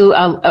 So we do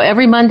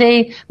every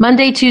Monday,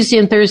 Tuesday,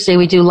 and Thursday,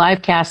 we do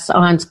live casts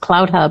on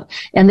Cloud Hub.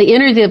 And the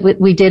interview that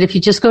we did, if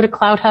you just go to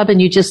Cloud Hub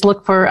and you just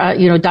look for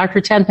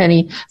Dr.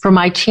 Tenpenny for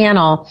my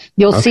channel,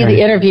 you'll see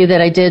the interview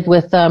that I did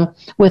with one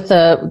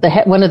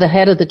of the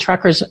head of the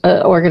truckers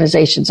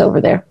organizations over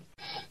there.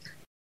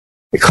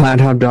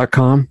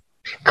 Cloudhub.com?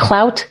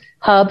 Clout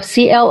Hub, Clout,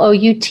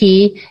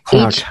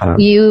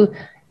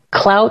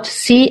 Clout,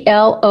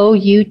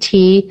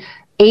 CLOUTHUB,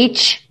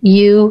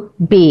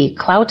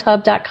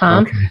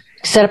 clouthub.com. Okay.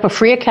 Set up a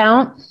free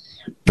account.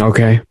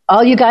 Okay.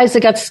 All you guys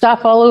that got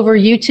stuff all over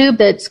YouTube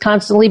that's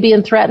constantly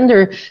being threatened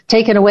or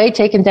taken away,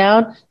 taken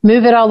down,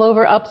 move it all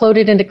over, upload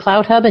it into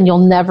Cloud Hub, and you'll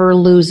never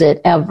lose it,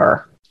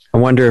 ever. I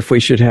wonder if we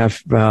should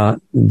have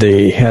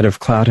the head of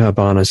Cloud Hub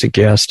on as a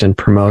guest and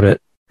promote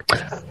it.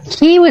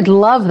 He would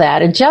love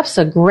that. And Jeff's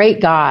a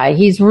great guy.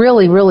 He's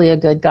really, really a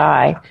good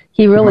guy.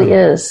 He really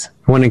is.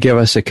 Want to give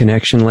us a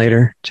connection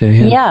later to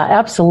him? Yeah,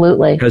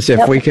 absolutely. Because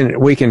if we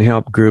can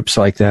help groups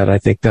like that, I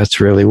think that's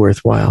really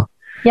worthwhile.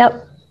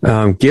 Yep.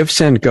 Give,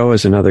 Send, Go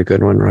is another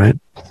good one, right?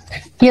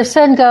 Give,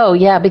 Send, Go,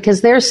 yeah,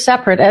 because they're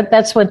separate.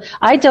 That's when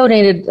I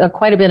donated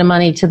quite a bit of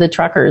money to the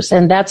truckers,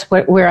 and that's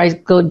where I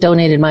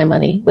donated my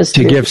money. Was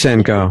to Give,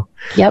 Send, Go.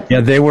 Yep.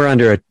 Yeah, they were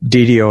under a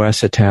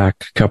DDoS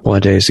attack a couple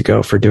of days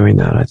ago for doing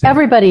that, I think.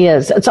 Everybody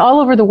is. It's all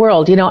over the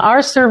world.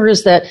 Our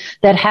servers that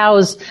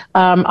house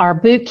our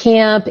boot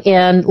camp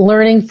and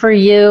Learning for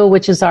You,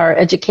 which is our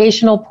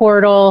educational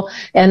portal,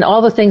 and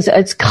all the things,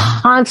 it's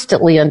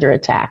constantly under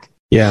attack.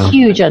 Yeah.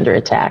 Huge under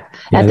attack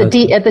at the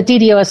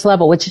DDoS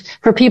level, which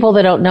for people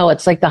that don't know,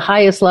 it's like the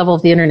highest level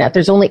of the internet.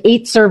 There's only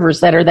 8 servers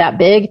that are that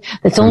big.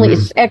 It's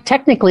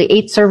technically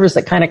 8 servers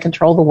that kind of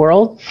control the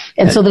world.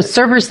 And so the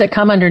servers that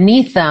come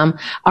underneath them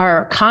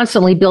are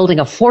constantly building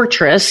a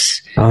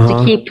fortress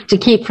to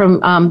keep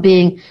from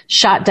being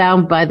shot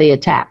down by the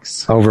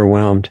attacks.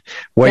 Overwhelmed.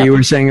 What you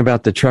were saying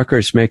about the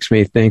truckers makes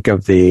me think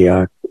of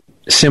the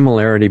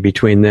similarity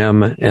between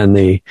them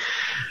and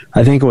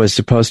I think it was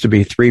supposed to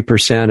be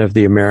 3% of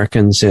the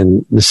Americans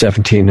in the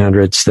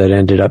 1700s that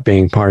ended up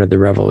being part of the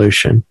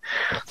revolution.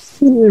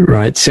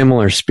 Right?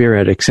 Similar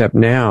spirit, except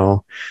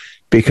now,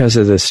 because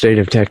of the state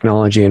of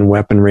technology and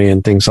weaponry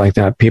and things like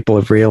that, people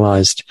have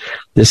realized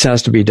this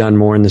has to be done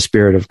more in the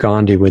spirit of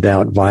Gandhi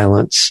without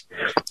violence.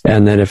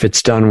 And that if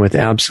it's done with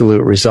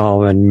absolute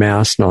resolve and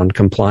mass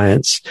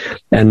non-compliance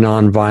and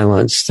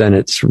non-violence, then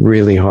it's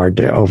really hard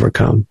to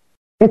overcome.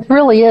 It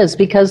really is,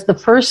 because the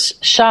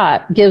first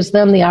shot gives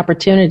them the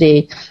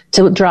opportunity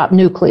to drop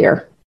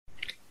nuclear.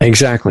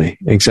 Exactly.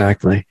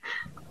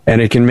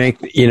 And it can make,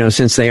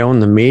 since they own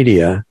the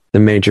media, the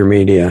major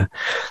media,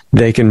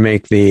 they can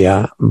make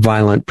the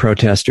violent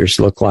protesters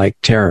look like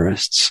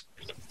terrorists.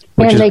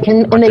 And they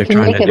can make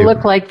it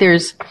look like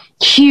there's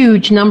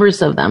huge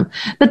numbers of them.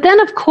 But then,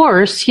 of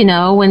course,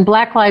 when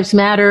Black Lives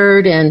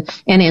Mattered and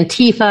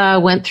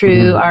Antifa went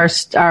through our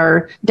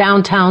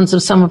downtowns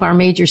of some of our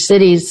major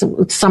cities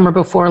summer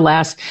before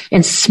last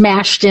and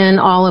smashed in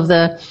all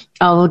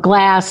the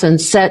glass and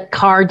set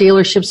car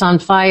dealerships on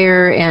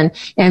fire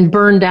and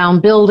burned down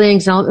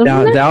buildings.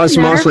 That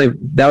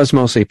was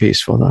mostly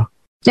peaceful, though.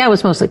 That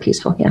was mostly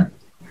peaceful, yeah.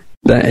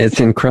 It's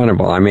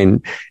incredible. I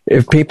mean,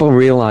 if people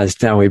realized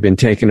how we've been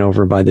taken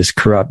over by this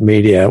corrupt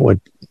media,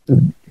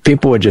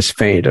 people would just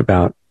faint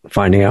about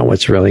finding out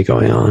what's really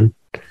going on.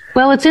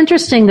 Well, it's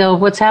interesting, though,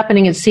 what's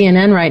happening at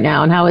CNN right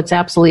now and how it's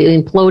absolutely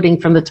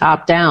imploding from the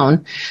top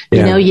down.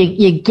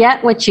 You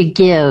get what you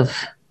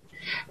give.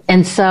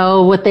 And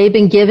so what they've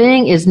been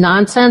giving is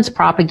nonsense,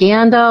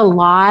 propaganda,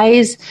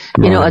 lies,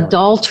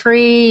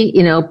 adultery,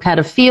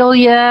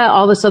 pedophilia,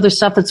 all this other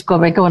stuff that's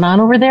going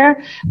on over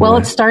there. Well,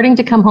 It's starting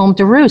to come home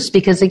to roost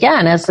because,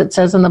 again, as it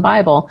says in the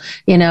Bible,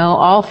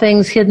 all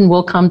things hidden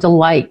will come to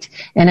light.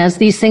 And as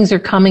these things are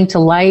coming to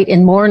light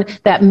and more,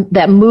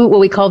 what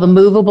we call the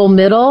movable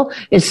middle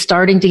is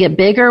starting to get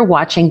bigger,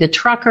 watching the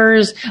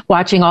truckers,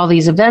 watching all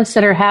these events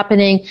that are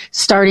happening,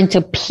 starting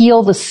to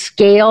peel the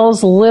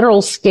scales,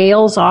 literal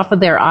scales off of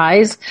their eyes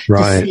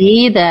to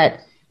see that,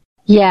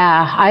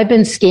 I've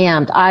been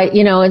scammed.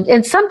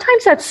 And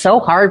sometimes that's so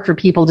hard for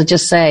people to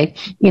just say,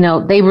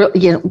 they really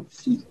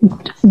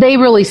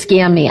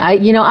scammed me.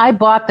 I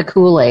bought the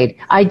Kool-Aid.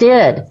 I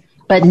did,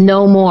 but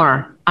no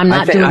more. I'm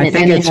not doing it anymore. I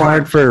think it's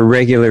hard for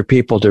regular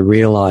people to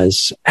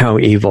realize how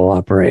evil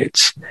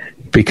operates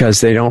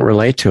because they don't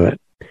relate to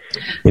it.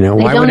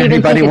 Why would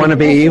anybody want to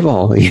be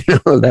evil?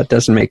 That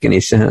doesn't make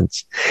any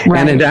sense.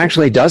 Right. And it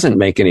actually doesn't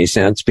make any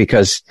sense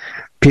because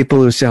people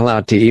who sell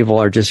out to evil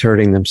are just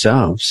hurting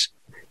themselves.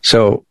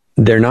 So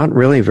they're not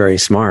really very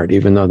smart,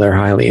 even though they're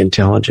highly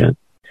intelligent.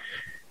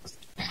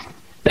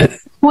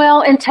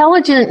 Well,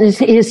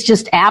 intelligence is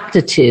just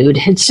aptitude.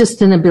 It's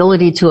just an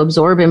ability to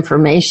absorb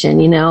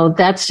information.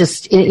 That's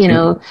just,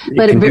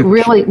 but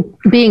really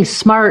being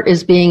smart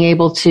is being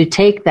able to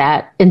take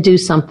that and do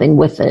something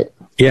with it.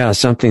 Yeah,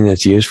 something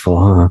that's useful,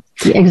 huh?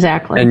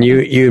 Exactly. And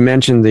you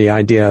mentioned the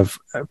idea of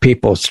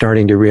people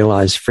starting to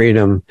realize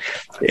freedom.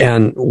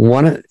 And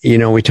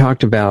we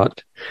talked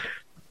about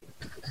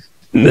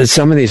that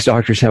some of these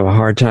doctors have a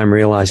hard time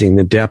realizing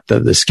the depth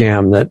of the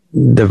scam, that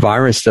the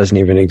virus doesn't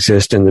even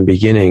exist in the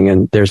beginning,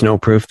 and there's no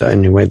proof that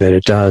anyway that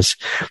it does.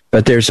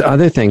 But there's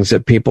other things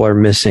that people are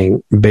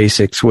missing,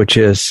 basics, which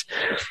is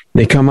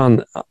they come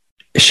on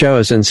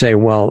shows and say,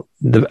 well,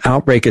 the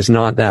outbreak is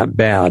not that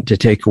bad to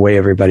take away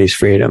everybody's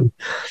freedom.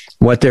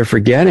 What they're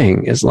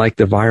forgetting is, like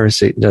the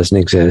virus doesn't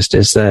exist,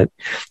 is that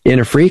in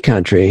a free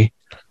country,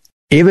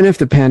 even if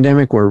the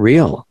pandemic were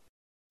real,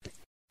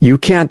 you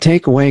can't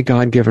take away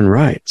God-given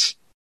rights.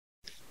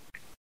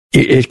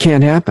 It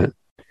can't happen.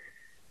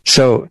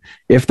 So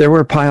if there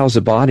were piles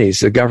of bodies,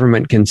 the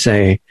government can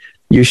say,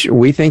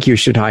 we think you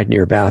should hide in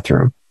your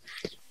bathroom,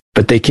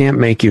 but they can't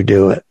make you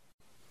do it,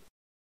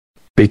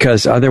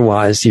 because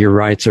otherwise your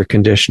rights are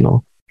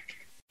conditional.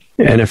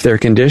 And if they're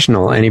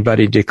conditional,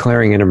 anybody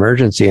declaring an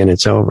emergency and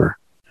it's over.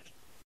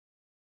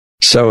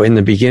 So in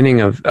the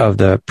beginning of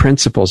the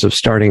principles of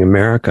starting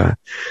America,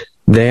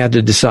 they had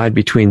to decide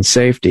between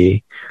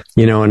safety,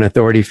 an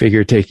authority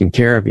figure taking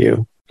care of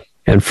you,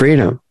 and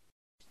freedom.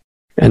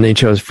 And they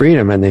chose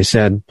freedom, and they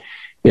said,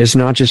 it's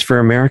not just for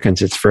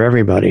Americans, it's for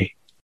everybody.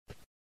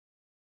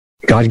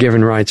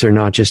 God-given rights are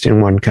not just in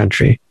one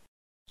country.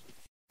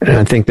 And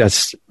I think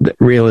the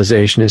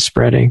realization is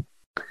spreading.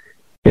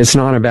 It's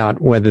not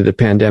about whether the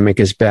pandemic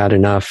is bad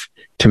enough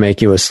to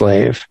make you a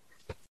slave.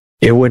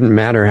 It wouldn't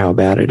matter how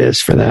bad it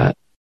is for that.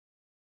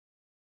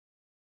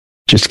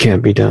 Just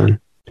can't be done.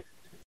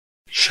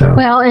 So.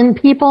 Well,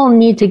 and people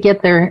need to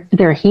get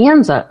their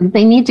hands up.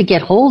 They need to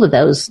get hold of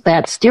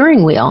that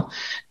steering wheel,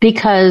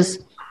 because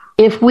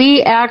if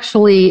we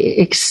actually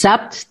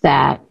accept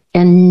that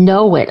and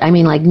know it,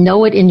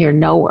 know it in your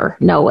knower,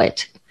 know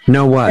it.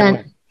 Know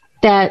what?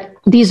 That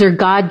these are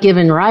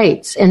God-given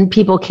rights and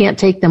people can't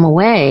take them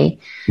away.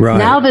 Right.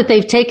 Now that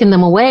they've taken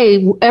them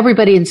away,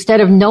 everybody,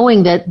 instead of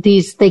knowing that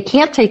they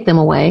can't take them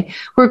away,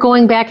 we're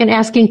going back and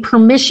asking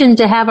permission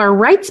to have our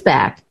rights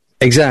back.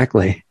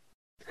 Exactly.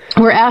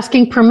 We're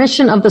asking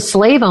permission of the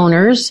slave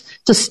owners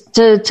to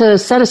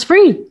set us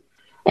free.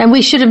 And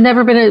we should have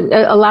never been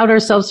allowed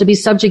ourselves to be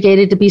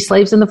subjugated to be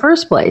slaves in the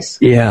first place.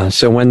 Yeah.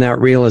 So when that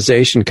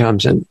realization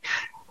comes in,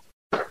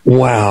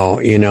 wow,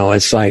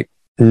 it's like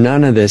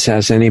none of this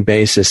has any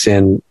basis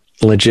in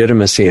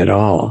legitimacy at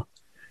all.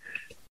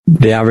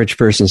 The average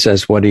person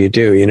says, what do you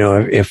do?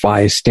 If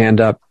I stand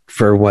up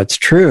for what's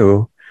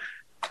true,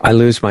 I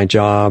lose my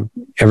job.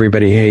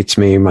 Everybody hates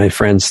me. My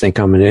friends think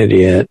I'm an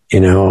idiot.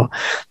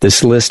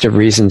 This list of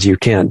reasons you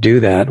can't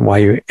do that,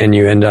 and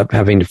you end up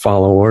having to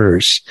follow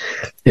orders.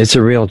 It's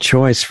a real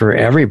choice for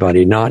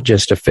everybody, not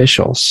just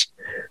officials,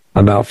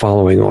 about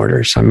following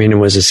orders. It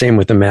was the same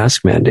with the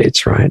mask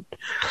mandates, right?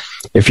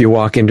 If you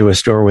walk into a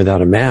store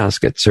without a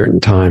mask at certain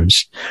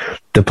times,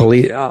 the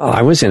police,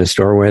 I was in a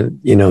store where,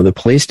 the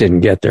police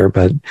didn't get there,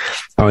 but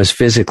I was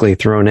physically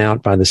thrown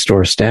out by the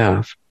store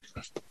staff.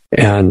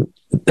 And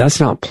that's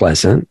not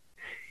pleasant.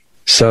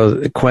 So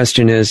the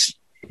question is,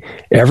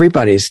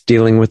 everybody's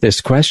dealing with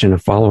this question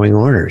of following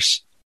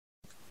orders,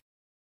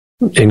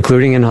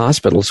 including in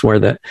hospitals where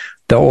the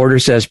order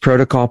says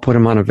protocol, put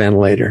them on a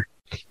ventilator,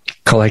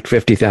 collect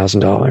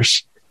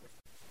 $50,000.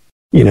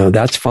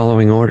 That's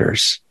following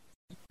orders.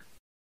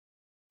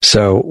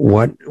 So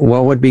what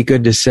would be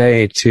good to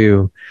say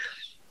to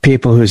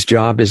people whose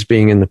job is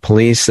being in the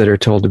police that are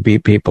told to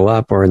beat people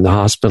up, or in the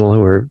hospital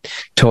who are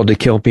told to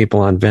kill people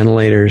on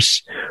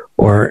ventilators,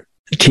 or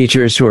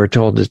teachers who are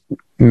told to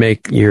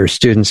make your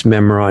students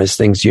memorize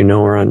things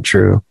are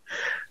untrue?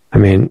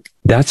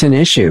 That's an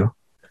issue.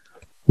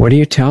 What do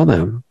you tell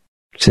them,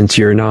 since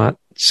you're not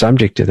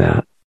subject to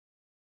that?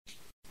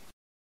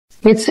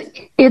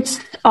 It's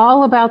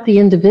all about the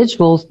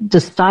individual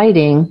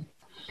deciding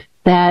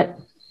that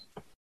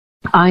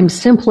I'm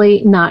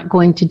simply not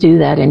going to do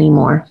that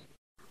anymore.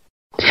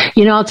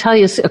 I'll tell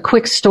you a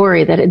quick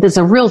story this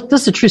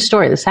is a true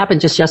story. This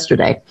happened just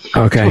yesterday.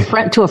 Okay.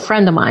 To a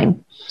friend of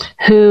mine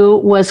who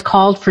was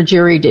called for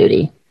jury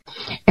duty.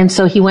 And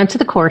so he went to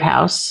the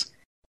courthouse,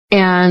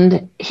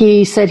 and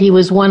he said he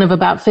was one of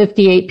about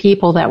 58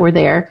 people that were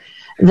there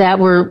that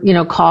were,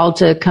 called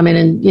to come in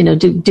and,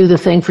 do the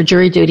thing for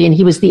jury duty. And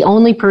he was the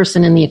only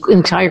person in the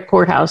entire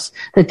courthouse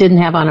that didn't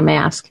have on a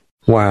mask.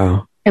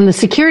 Wow. And the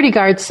security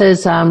guard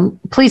says,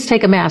 please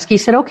take a mask. He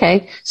said,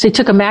 okay. So he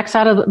took a mask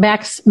out of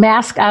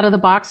the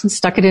box and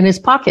stuck it in his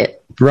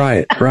pocket.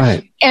 Right.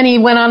 And he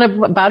went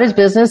on about his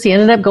business. He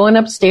ended up going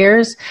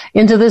upstairs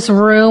into this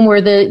room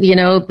where they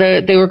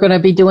were going to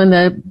be doing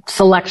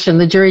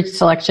the jury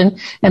selection.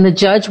 And the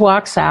judge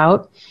walks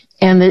out,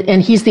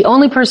 and he's the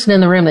only person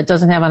in the room that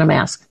doesn't have on a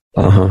mask.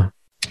 Uh-huh.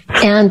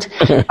 And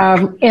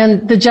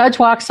the judge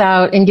walks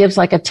out and gives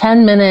like a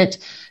 10-minute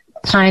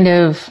kind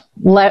of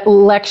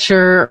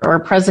lecture or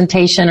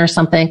presentation or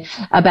something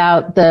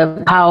about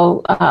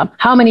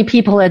how many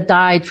people had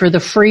died for the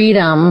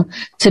freedom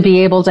to be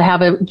able to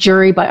have a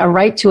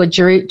right to a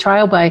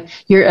trial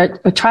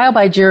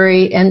by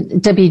jury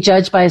and to be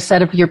judged by a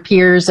set of your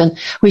peers. And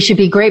we should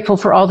be grateful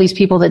for all these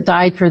people that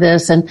died for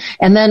this. And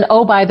then,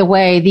 oh, by the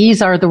way,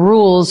 these are the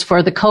rules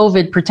for the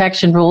COVID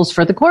protection rules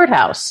for the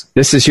courthouse.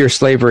 This is your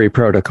slavery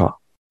protocol.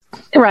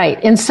 Right.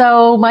 And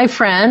so my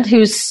friend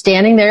who's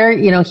standing there,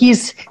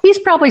 he's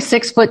probably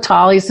 6 foot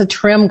tall. He's a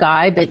trim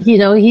guy, but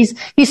he's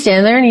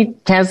standing there and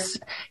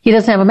he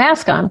doesn't have a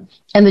mask on.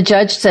 And the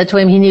judge said to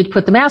him, he needed to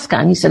put the mask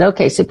on. He said,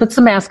 okay. So he puts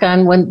the mask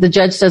on when the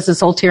judge does this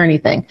whole tyranny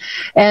thing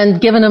and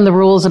given him the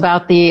rules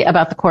about the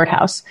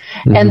courthouse.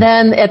 Mm-hmm. And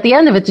then at the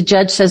end of it, the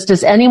judge says,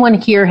 does anyone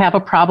here have a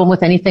problem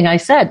with anything I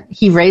said?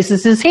 He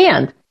raises his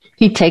hand.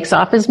 He takes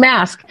off his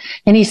mask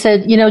and he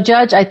said,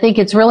 Judge, I think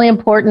it's really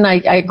important. I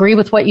agree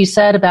with what you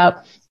said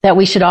about that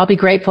we should all be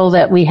grateful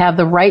that we have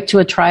the right to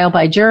a trial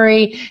by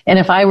jury. And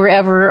if I were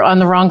ever on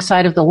the wrong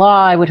side of the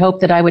law, I would hope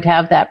that I would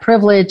have that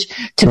privilege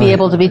to be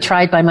able to be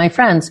tried by my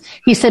friends.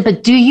 He said,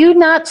 but do you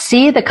not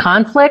see the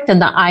conflict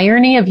and the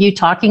irony of you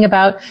talking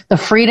about the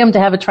freedom to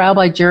have a trial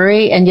by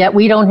jury, and yet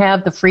we don't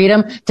have the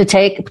freedom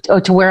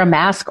to wear a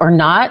mask or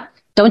not?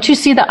 Don't you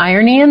see the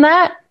irony in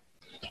that?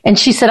 And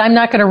she said, I'm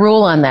not going to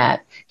rule on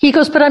that. He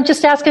goes, but I'm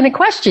just asking a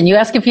question. You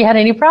asked if you had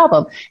any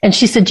problem. And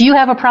she said, do you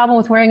have a problem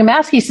with wearing a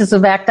mask? He says,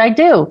 in fact, I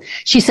do.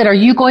 She said, are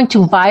you going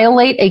to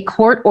violate a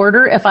court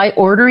order if I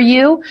order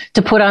you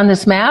to put on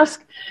this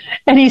mask?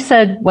 And he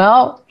said,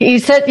 well, I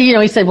was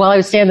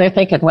standing there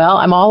thinking, well,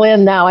 I'm all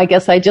in now. I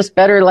guess I just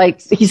better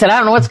he said, I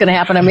don't know what's going to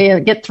happen. I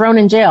may get thrown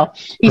in jail.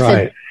 He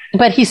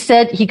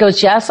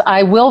goes, yes,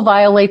 I will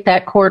violate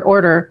that court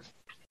order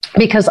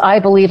because I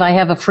believe I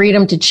have a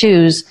freedom to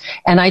choose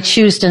and I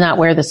choose to not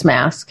wear this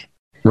mask.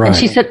 Right. And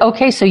she said,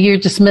 okay, so you're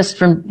dismissed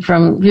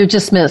you're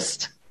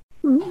dismissed.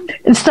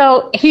 And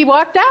so he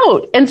walked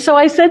out. And so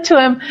I said to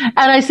him,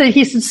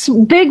 he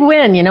said, big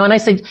win, and I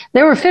said,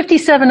 there were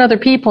 57 other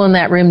people in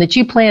that room that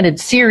you planted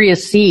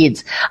serious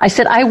seeds. I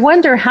said, I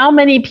wonder how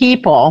many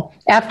people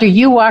after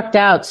you walked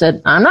out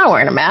said, I'm not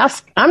wearing a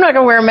mask. I'm not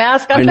going to wear a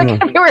mask. I'm not going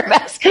to wear a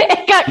mask.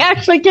 And got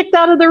actually kicked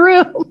out of the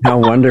room. How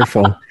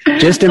wonderful.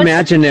 Just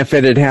imagine if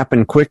it had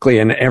happened quickly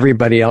and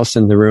everybody else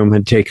in the room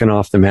had taken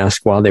off the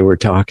mask while they were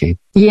talking.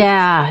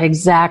 Yeah,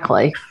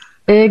 exactly.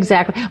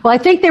 Exactly. Well, I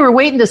think they were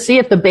waiting to see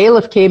if the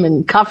bailiff came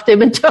and cuffed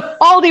him and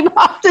hauled him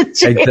off to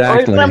jail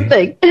or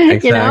something.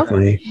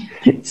 Exactly.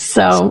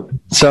 So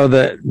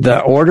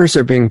the orders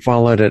are being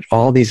followed at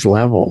all these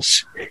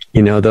levels.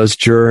 Those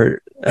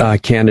juror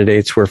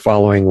candidates were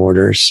following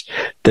orders.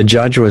 The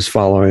judge was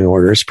following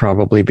orders,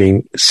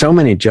 so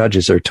many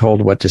judges are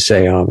told what to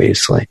say,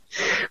 obviously.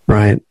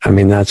 Right? I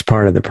mean, that's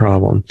part of the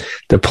problem.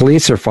 The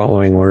police are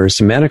following orders.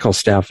 The medical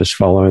staff is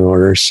following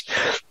orders.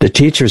 The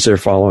teachers are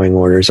following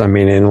orders. I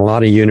mean, in a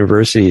lot of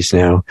universities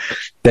now,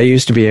 they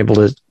used to be able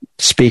to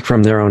speak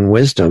from their own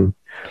wisdom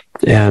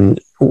and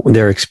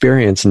their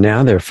experience.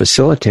 Now they're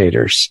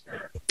facilitators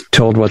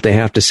told what they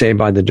have to say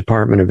by the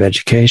Department of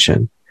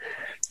Education,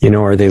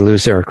 or they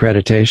lose their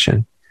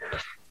accreditation.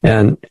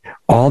 And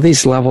all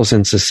these levels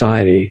in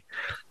society,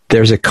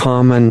 there's a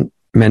common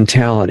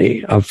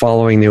mentality of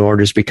following the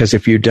orders, because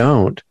if you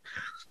don't,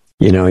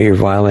 you're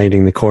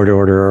violating the court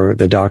order or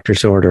the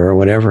doctor's order or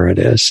whatever it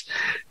is.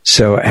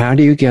 So how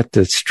do you get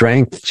the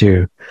strength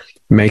to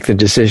make the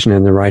decision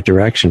in the right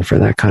direction for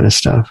that kind of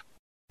stuff?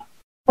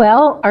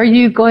 Well, are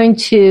you willing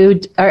to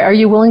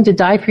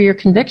die for your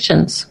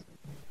convictions?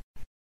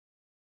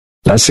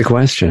 That's the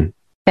question.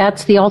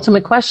 That's the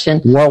ultimate question.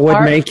 What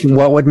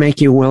would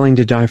make you willing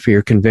to die for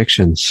your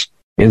convictions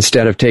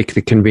instead of take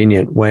the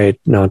convenient way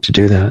not to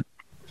do that?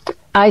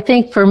 I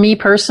think for me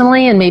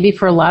personally, and maybe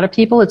for a lot of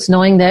people, it's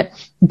knowing that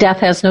death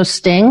has no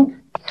sting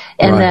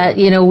and that,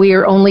 we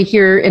are only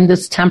here in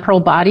this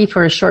temporal body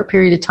for a short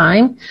period of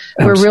time.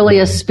 Absolutely. We're really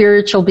a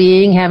spiritual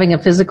being having a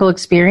physical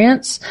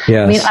experience.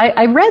 Yes. I mean,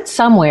 I read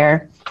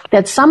somewhere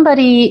that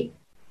somebody,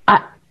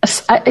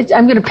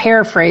 I'm going to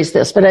paraphrase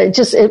this, but it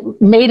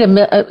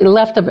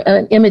left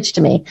an image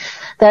to me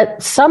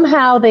that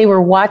somehow they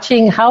were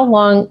watching how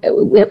long,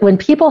 when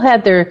people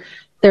had their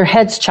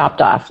heads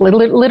chopped off,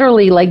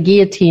 literally like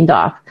guillotined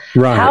off.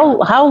 Right.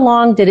 How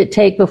long did it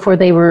take before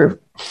they were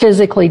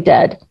physically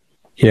dead?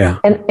 Yeah.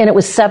 And it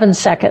was 7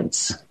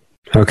 seconds.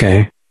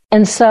 Okay.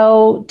 And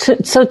so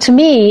to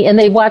me, and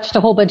they watched a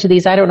whole bunch of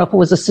these. I don't know if it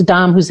was a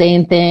Saddam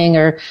Hussein thing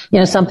or,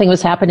 something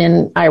was happening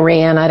in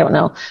Iran. I don't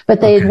know, but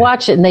they'd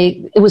watch it and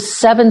it was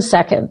 7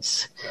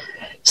 seconds.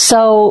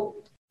 So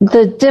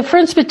the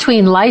difference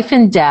between life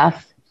and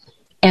death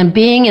and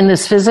being in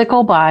this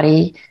physical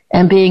body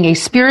and being a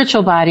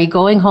spiritual body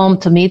going home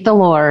to meet the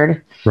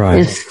Lord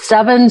is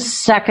 7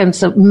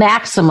 seconds of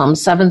maximum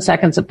 7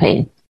 seconds of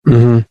pain.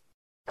 Mm-hmm.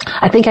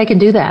 I think I can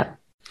do that.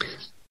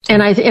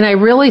 And I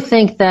really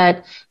think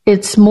that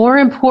it's more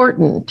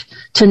important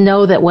to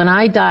know that when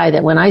I die,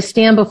 that when I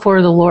stand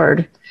before the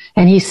Lord,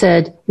 And he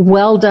said,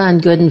 well done,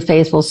 good and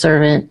faithful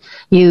servant.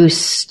 You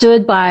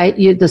stood by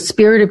the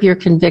spirit of your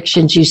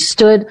convictions. You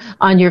stood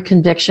on your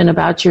conviction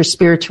about your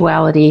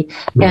spirituality,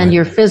 and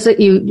you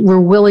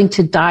were willing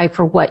to die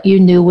for what you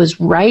knew was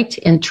right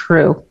and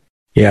true.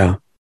 Yeah.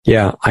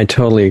 Yeah, I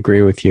totally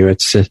agree with you.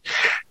 It's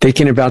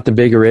thinking about the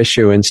bigger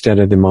issue instead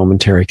of the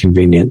momentary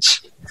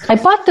convenience. I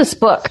bought this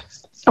book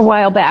a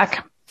while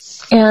back,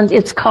 and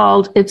it's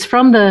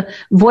from the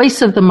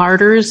Voice of the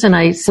Martyrs, and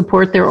I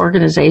support their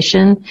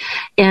organization.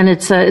 And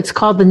it's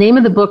called, the name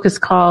of the book is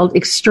called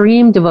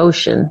Extreme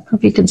Devotion.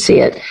 Hope you can see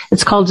it.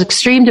 It's called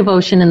Extreme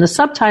Devotion, and the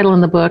subtitle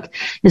in the book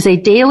is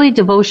daily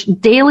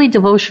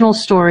devotional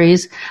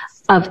stories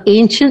of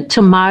ancient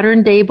to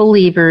modern day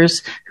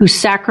believers who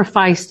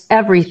sacrificed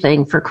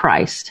everything for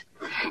Christ.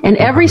 And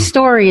every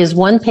story is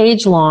 1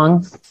 page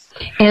long,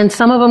 and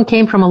some of them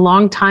came from a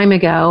long time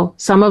ago.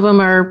 Some of them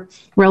are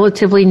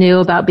relatively new,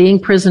 about being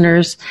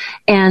prisoners,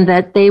 and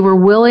that they were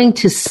willing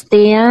to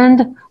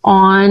stand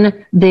on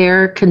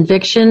their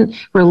conviction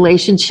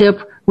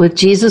relationship with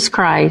Jesus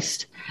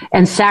Christ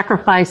and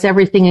sacrifice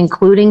everything,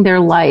 including their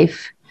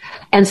life.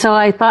 And so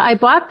I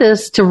bought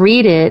this to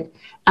read it,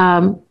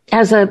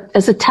 as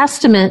a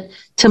testament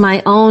to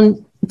my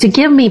own, to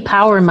give me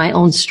power in my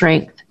own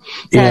strength.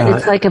 That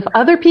it's like, if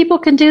other people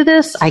can do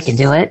this, I can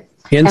do it.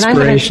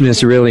 Inspiration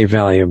is really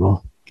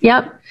valuable.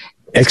 Yep.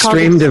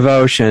 Extreme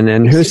Devotion.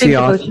 And who's the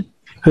author?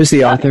 Who's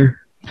the author?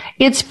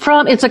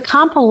 It's a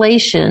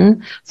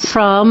compilation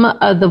from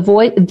the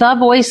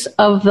Voice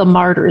of the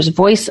Martyrs,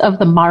 Voice of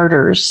the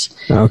Martyrs.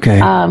 Okay.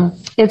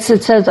 It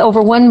says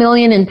over 1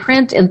 million in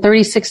print in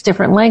 36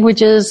 different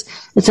languages.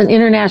 It's an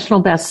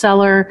international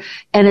bestseller,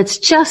 and it's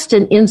just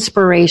an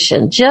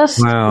inspiration.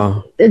 Just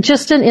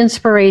an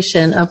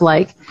inspiration of,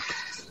 like,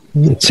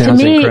 it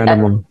sounds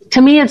incredible.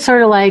 To me, it's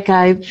sort of like,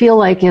 I feel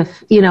like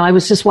if, I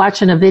was just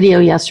watching a video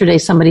yesterday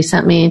somebody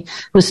sent me,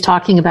 was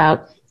talking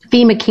about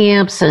FEMA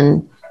camps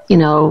and,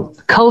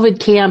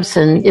 COVID camps.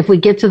 And if we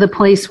get to the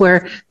place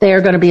where they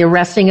are going to be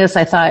arresting us,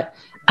 I thought,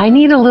 I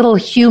need a little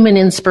human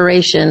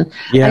inspiration.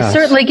 Yes. I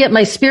certainly get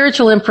my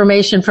spiritual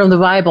information from the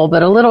Bible,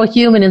 but a little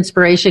human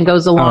inspiration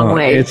goes a long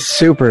way. It's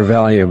super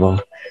valuable.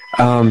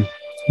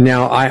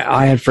 Now,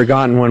 I had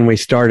forgotten when we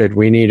started,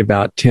 we need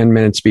about 10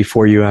 minutes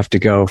before you have to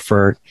go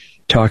for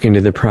talking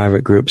to the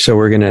private group. So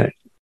we're going to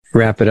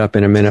wrap it up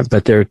in a minute.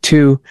 But there are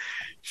 2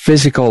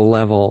 physical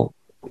level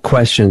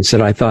questions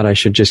that I thought I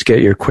should just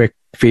get your quick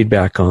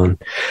feedback on.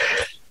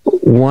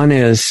 One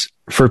is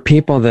for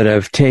people that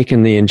have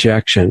taken the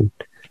injection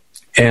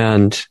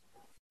and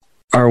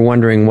are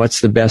wondering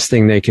what's the best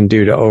thing they can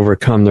do to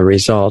overcome the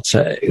results,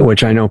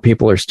 which I know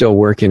people are still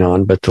working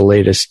on, but the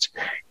latest,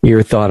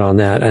 your thought on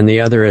that. And the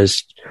other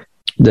is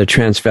the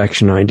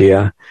transfection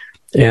idea,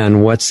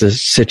 and what's the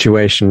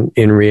situation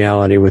in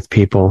reality with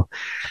people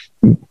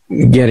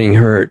getting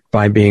hurt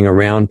by being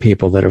around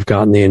people that have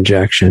gotten the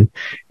injection.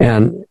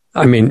 And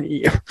I mean,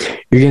 you're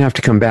going to have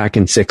to come back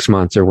in 6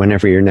 months or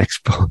whenever your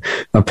next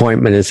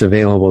appointment is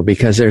available,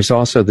 because there's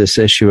also this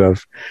issue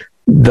of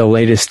the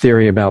latest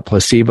theory about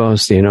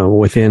placebos.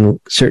 Within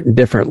certain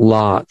different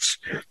lots,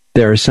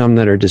 there are some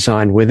that are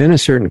designed within a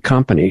certain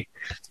company,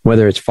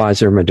 whether it's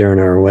Pfizer,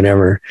 Moderna, or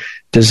whatever,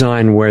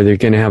 designed where they're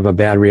going to have a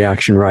bad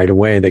reaction right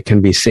away that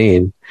can be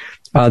seen.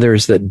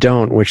 Others that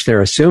don't, which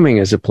they're assuming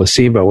is a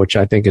placebo, which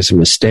I think is a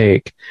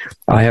mistake.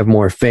 I have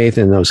more faith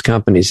in those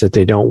companies that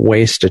they don't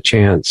waste a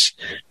chance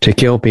to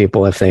kill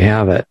people if they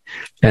have it.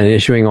 And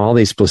issuing all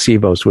these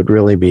placebos would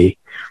really be,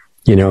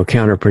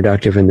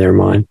 counterproductive in their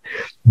mind.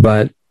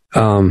 But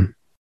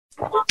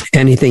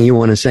anything you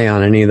want to say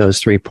on any of those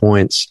 3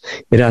 points?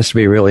 It has to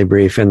be really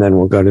brief, and then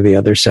we'll go to the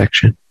other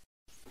section.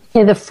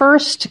 Okay, the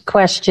first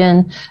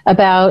question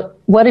about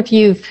what if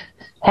you've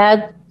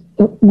had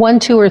 1,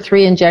 2, or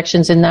 3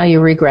 injections and now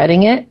you're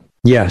regretting it?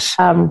 Yes.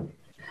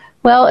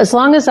 Well, as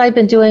long as I've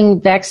been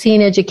doing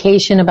vaccine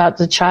education about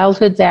the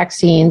childhood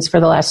vaccines for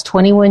the last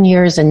 21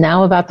 years and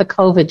now about the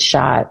COVID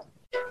shot,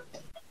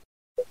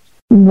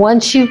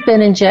 once you've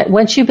been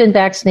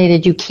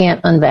vaccinated, you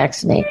can't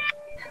unvaccinate.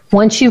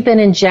 Once you've been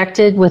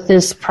injected with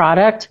this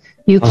product,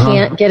 you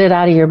can't get it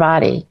out of your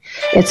body.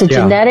 It's a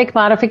genetic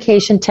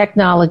modification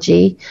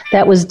technology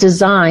that was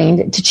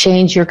designed to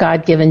change your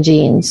God-given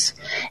genes.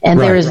 And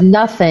there is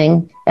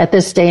nothing at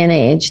this day and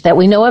age that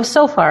we know of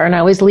so far, and I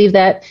always leave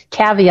that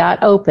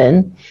caveat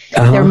open.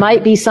 There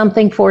might be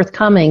something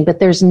forthcoming, but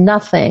there's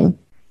nothing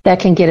that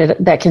can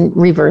that can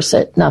reverse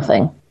it.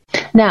 Nothing.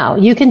 Now,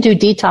 you can do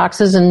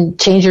detoxes and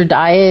change your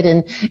diet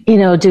and,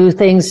 do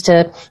things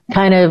to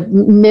kind of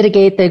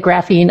mitigate the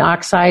graphene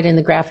oxide and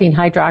the graphene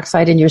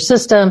hydroxide in your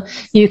system.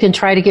 You can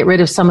try to get rid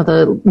of some of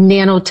the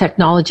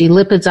nanotechnology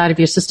lipids out of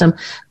your system.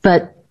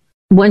 But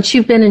once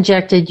you've been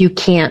injected, you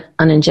can't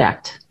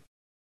uninject.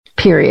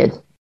 Period.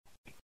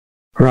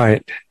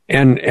 Right.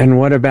 And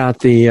what about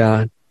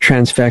the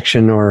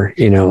transfection or,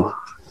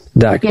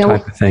 that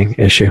type of thing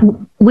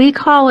issue? We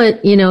call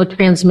it,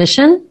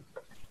 transmission.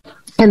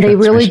 And they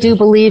really do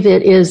believe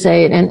it is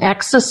an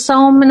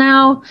exosome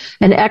now,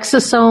 an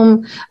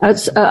exosome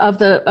of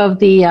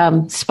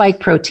the spike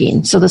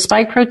protein. So the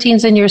spike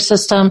proteins in your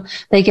system,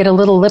 they get a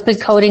little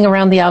lipid coating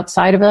around the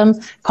outside of them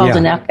called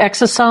an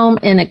exosome,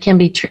 and it can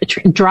be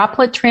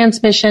droplet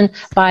transmission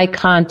by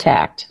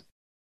contact.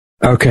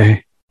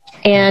 Okay.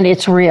 And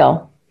it's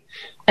real.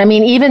 I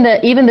mean, even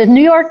the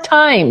New York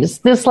Times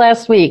this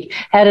last week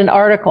had an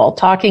article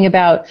talking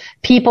about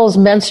people's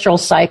menstrual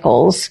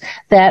cycles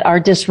that are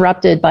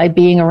disrupted by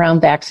being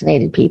around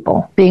vaccinated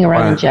people, being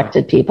around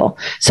injected people.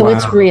 So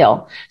it's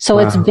real. So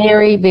it's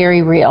very,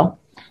 very real.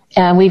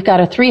 And we've got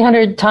a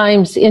 300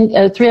 times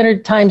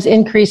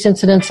increase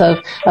incidence of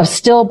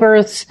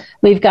stillbirths.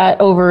 We've got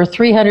over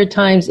 300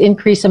 times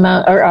increase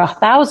amount, or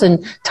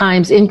 1,000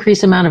 times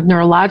increase amount of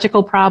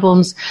neurological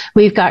problems.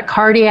 We've got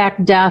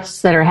cardiac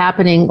deaths that are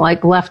happening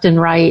like left and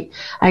right.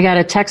 I got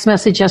a text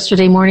message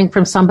yesterday morning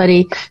from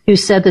somebody who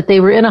said that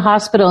they were in a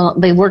hospital.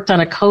 They worked on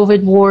a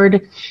COVID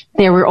ward.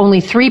 There were only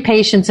 3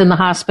 patients in the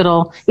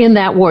hospital in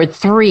that ward,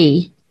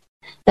 3.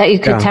 That you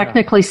could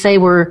technically say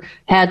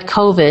had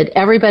COVID.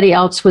 Everybody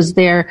else was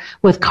there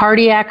with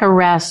cardiac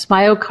arrest,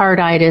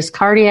 myocarditis,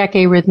 cardiac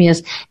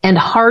arrhythmias, and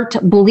heart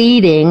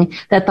bleeding,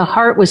 that the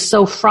heart was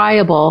so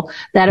friable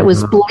that it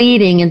was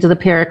bleeding into the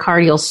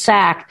pericardial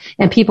sac,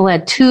 and people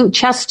had 2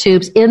 chest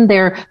tubes in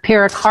their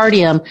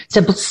pericardium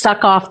to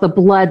suck off the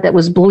blood that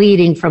was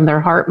bleeding from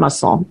their heart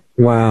muscle.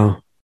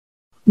 Wow.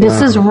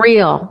 This is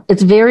real.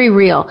 It's very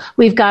real.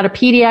 We've got a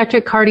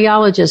pediatric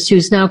cardiologist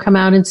who's now come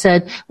out and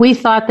said, we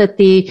thought that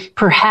the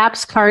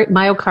perhaps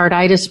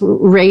myocarditis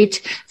rate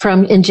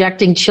from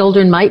injecting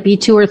children might be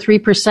 2 or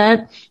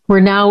 3%. We're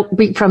now,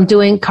 from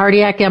doing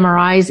cardiac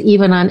MRIs,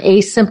 even on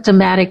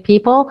asymptomatic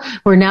people,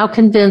 we're now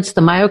convinced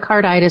the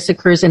myocarditis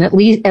occurs in at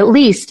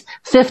least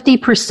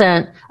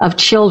 50% of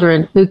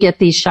children who get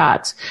these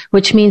shots,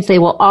 which means they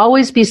will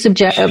always be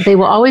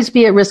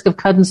at risk of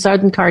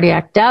sudden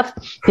cardiac death.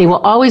 They will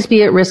always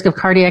be at risk of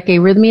cardiac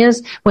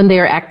arrhythmias when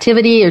they're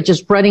activity or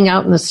just running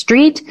out in the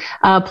street,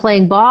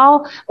 playing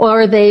ball,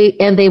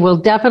 and they will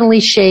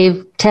definitely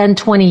shave 10,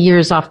 20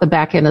 years off the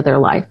back end of their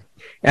life.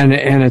 And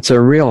it's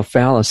a real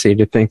fallacy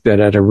to think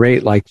that at a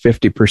rate like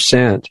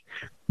 50%,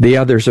 the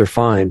others are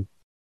fine.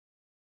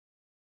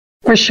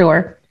 For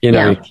sure.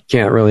 You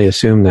can't really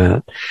assume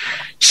that.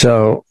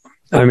 So,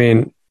 I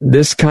mean,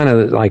 this kind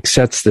of like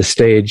sets the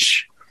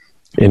stage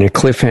in a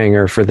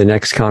cliffhanger for the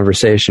next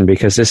conversation,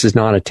 because this is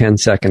not a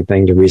 10-second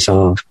thing to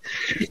resolve.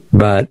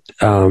 But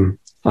I'm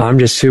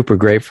just super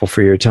grateful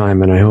for your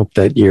time, and I hope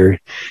that you're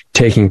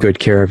taking good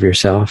care of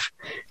yourself.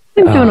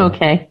 I'm doing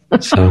okay.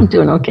 I'm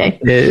doing okay.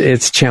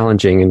 It's a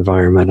challenging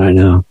environment, I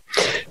know.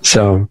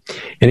 So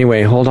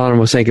anyway, hold on and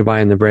we'll say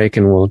goodbye in the break,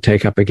 and we'll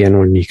take up again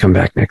when you come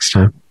back next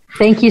time.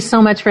 Thank you so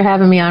much for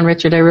having me on,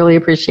 Richard. I really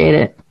appreciate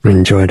it.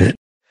 Enjoyed it.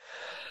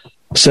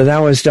 So that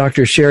was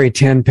Dr. Sherri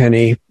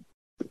Tenpenny,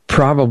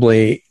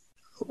 probably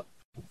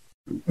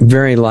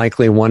very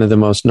likely one of the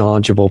most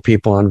knowledgeable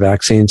people on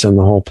vaccines on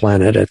the whole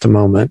planet at the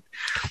moment,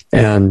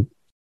 and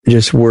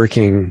just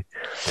working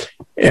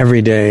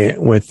every day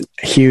with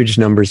huge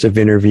numbers of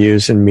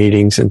interviews and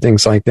meetings and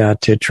things like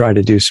that to try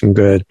to do some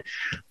good.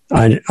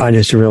 I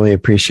just really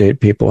appreciate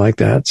people like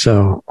that.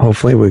 So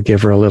hopefully we'll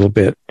give her a little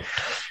bit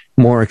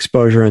more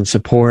exposure and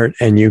support,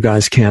 and you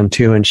guys can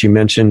too. And she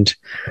mentioned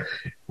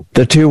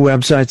the 2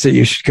 websites that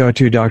you should go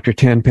to,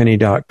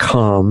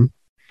 drtenpenny.com,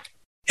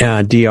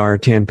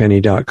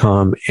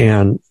 drtenpenny.com,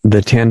 and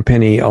the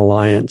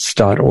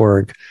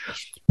tenpennyalliance.org,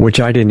 which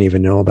I didn't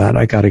even know about.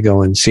 I got to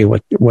go and see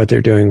what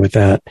they're doing with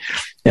that.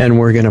 And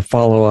we're going to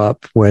follow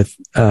up with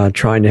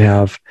trying to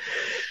have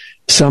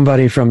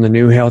somebody from the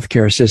new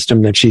healthcare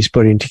system that she's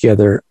putting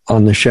together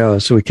on the show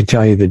so we can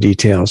tell you the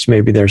details.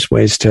 Maybe there's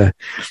ways to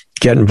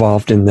get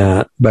involved in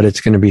that, but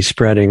it's going to be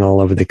spreading all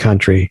over the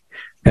country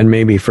and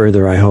maybe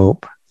further, I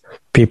hope.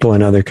 People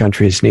in other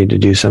countries need to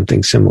do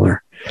something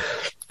similar.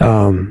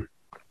 And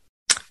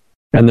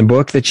the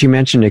book that you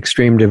mentioned,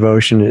 Extreme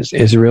Devotion,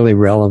 is really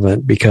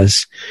relevant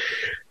because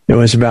it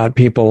was about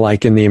people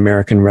like in the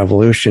American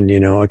Revolution,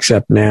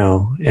 except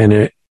now.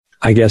 And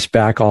I guess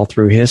back all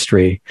through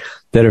history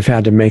that have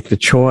had to make the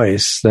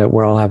choice that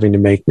we're all having to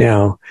make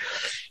now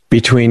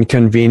between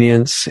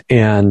convenience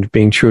and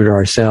being true to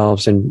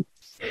ourselves, and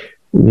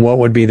what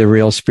would be the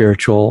real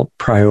spiritual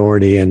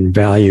priority and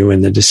value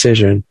in the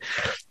decision.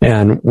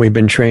 And we've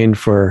been trained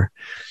for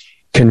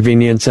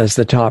convenience as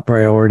the top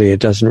priority. It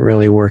doesn't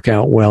really work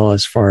out well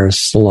as far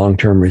as the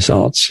long-term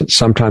results,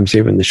 sometimes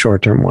even the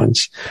short-term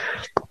ones.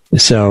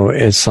 So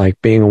it's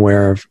like being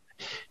aware of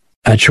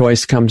a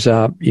choice comes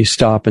up, you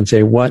stop and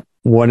say, what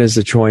is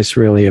the choice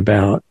really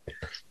about?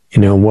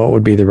 What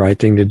would be the right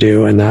thing to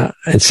do? And that,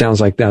 it sounds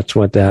like that's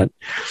what that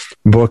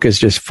book is,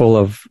 just full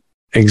of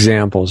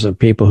examples of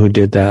people who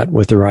did that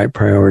with the right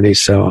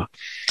priorities. So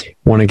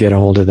want to get a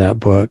hold of that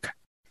book.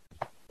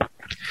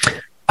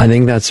 I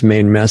think that's the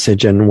main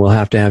message, and we'll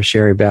have to have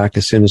Sherri back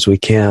as soon as we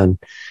can.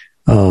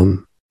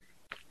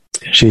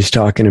 She's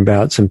talking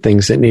about some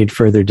things that need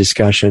further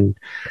discussion.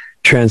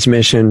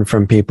 Transmission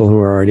from people who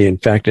are already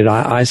infected.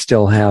 I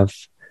still have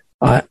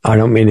I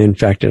don't mean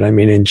infected, I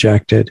mean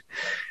injected.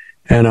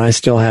 And I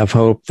still have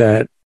hope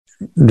that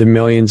the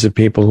millions of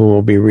people who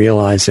will be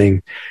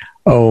realizing,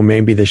 oh,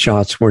 maybe the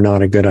shots were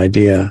not a good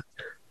idea,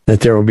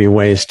 that there will be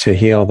ways to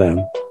heal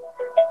them.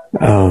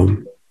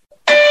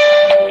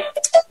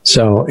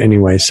 So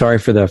anyway, sorry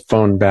for the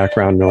phone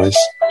background noise.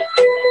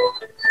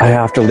 I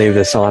have to leave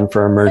this on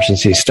for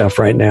emergency stuff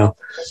right now.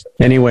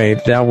 Anyway,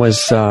 that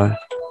was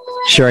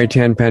Sherri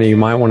Tenpenny. You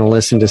might want to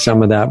listen to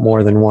some of that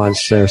more than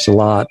once. There's a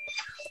lot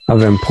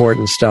of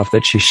important stuff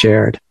that she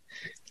shared.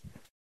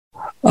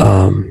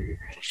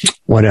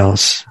 What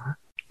else?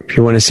 If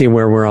you want to see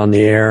where we're on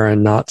the air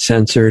and not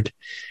censored,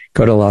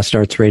 go to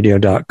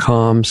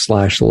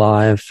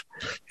lostartsradio.com/live,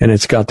 and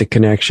it's got the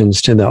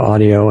connections to the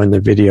audio and the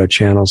video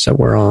channels that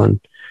we're on.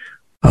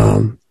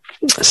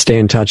 Stay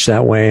in touch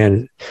that way,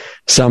 and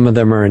some of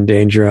them are in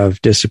danger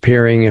of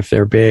disappearing if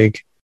they're big,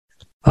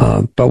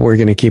 but we're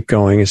going to keep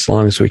going as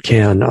long as we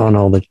can on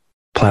all the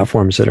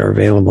platforms that are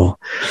available.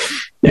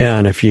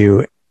 And if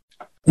you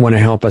want to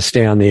help us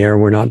stay on the air,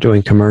 we're not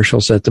doing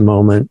commercials at the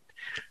moment,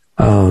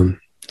 so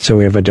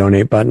we have a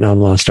donate button on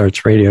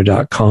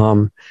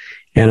lostartsradio.com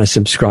and a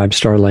subscribe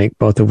star link,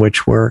 both of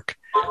which work.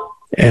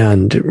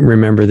 And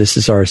remember, this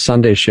is our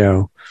Sunday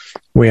show.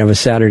 We have a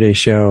Saturday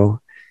show,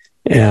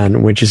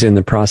 and which is in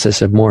the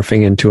process of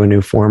morphing into a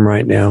new form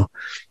right now,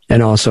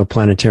 and also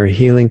Planetary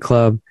Healing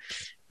Club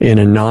in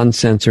a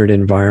non-censored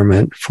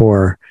environment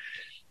for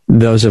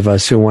those of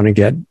us who want to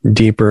get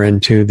deeper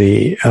into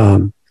the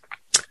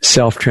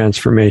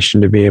self-transformation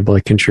to be able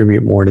to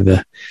contribute more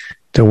to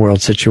the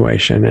world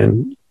situation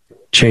and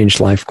change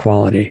life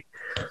quality.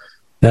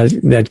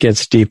 That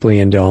gets deeply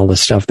into all the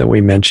stuff that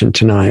we mentioned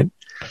tonight.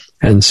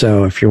 And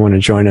so if you want to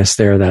join us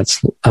there,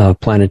 that's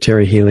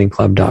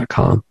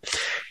planetaryhealingclub.com.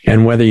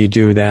 And whether you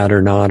do that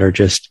or not, or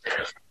just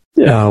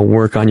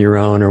work on your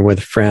own or with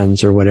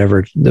friends or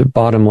whatever, the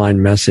bottom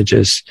line message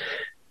is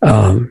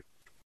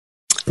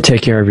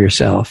take care of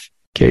yourself.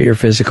 Get your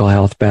physical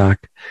health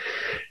back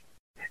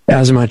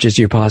as much as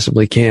you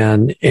possibly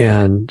can.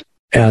 And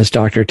as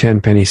Dr.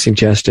 Tenpenny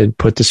suggested,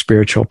 put the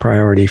spiritual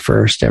priority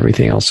first.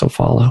 Everything else will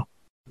follow.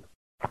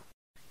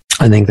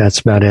 I think that's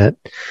about it.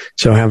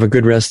 So have a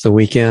good rest of the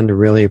weekend. I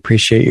really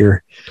appreciate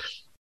your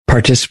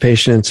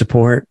participation and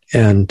support,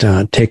 and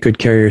take good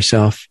care of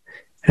yourself.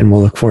 And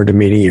we'll look forward to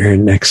meeting you here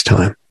next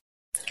time.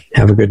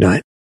 Have a good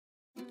night.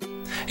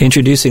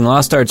 Introducing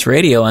Lost Arts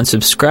Radio on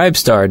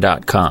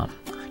Subscribestar.com.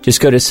 Just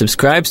go to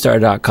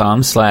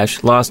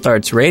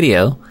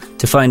Subscribestar.com/LostArtsRadio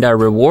to find our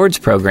rewards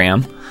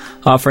program,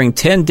 offering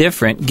 10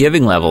 different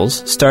giving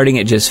levels starting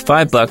at just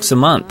 $5 a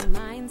month.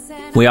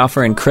 We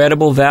offer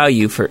incredible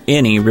value for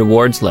any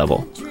rewards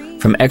level,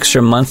 from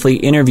extra monthly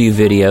interview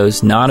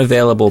videos not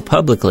available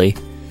publicly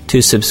to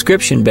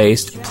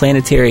subscription-based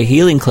Planetary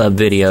Healing Club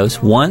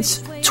videos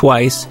once,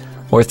 twice,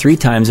 or 3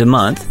 times a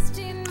month,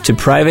 to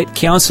private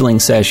counseling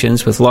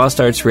sessions with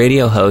Lost Arts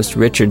Radio host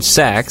Richard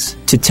Sachs,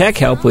 to tech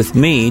help with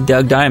me,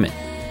 Doug Diamond.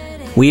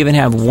 We even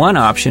have one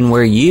option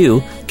where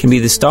you can be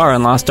the star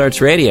on Lost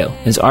Arts Radio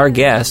as our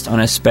guest on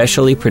a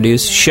specially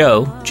produced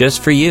show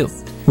just for you.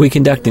 We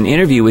conduct an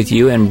interview with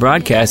you and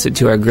broadcast it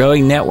to our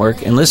growing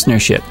network and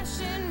listenership.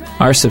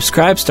 Our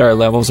Subscribe Star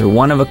levels are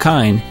one of a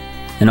kind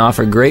and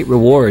offer great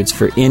rewards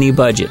for any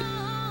budget.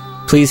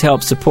 Please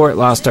help support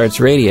Lost Arts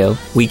Radio.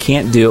 We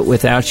can't do it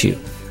without you.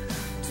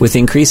 With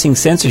increasing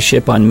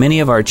censorship on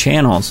many of our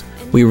channels,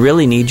 we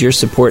really need your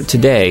support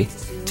today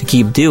to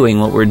keep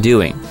doing what we're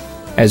doing.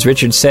 As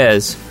Richard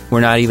says,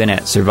 we're not even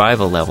at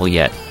survival level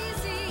yet.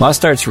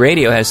 Lost Arts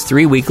Radio has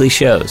 3 weekly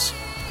shows.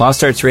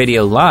 Lost Arts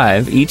Radio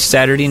Live each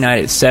Saturday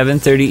night at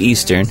 7:30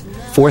 Eastern,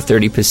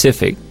 4:30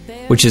 Pacific,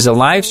 which is a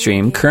live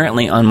stream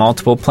currently on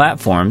multiple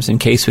platforms in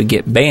case we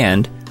get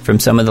banned from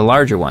some of the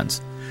larger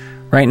ones.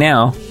 Right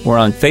now, we're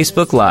on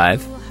Facebook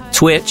Live,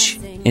 Twitch,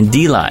 and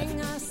DLive.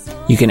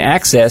 You can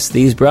access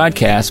these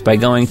broadcasts by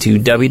going to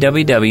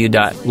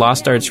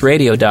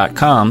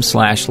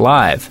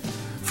www.lostartsradio.com/live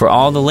for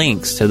all the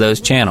links to those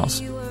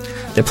channels.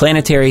 The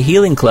Planetary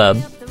Healing Club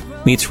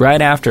meets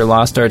right after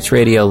Lost Arts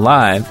Radio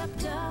Live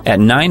at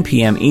 9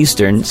 p.m.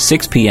 Eastern,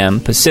 6 p.m.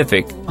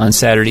 Pacific on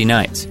Saturday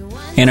nights.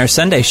 And our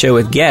Sunday show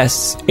with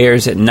guests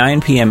airs at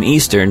 9 p.m.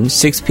 Eastern,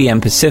 6 p.m.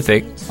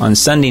 Pacific on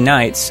Sunday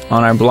nights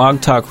on our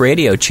Blog Talk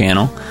Radio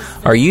channel,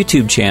 our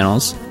YouTube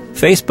channels,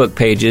 Facebook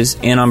pages,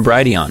 and on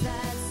Brighteon.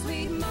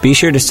 Be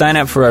sure to sign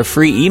up for our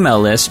free email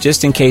list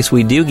just in case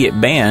we do get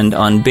banned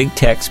on big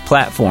tech's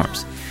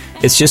platforms.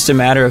 It's just a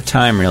matter of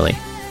time, really.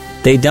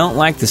 They don't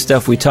like the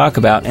stuff we talk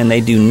about, and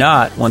they do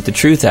not want the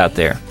truth out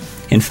there.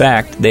 In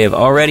fact, they have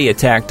already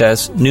attacked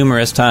us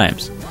numerous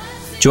times.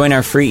 Join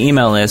our free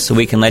email list so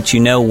we can let you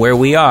know where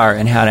we are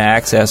and how to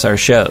access our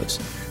shows.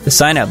 The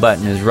sign-up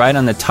button is right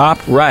on the top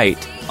right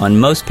on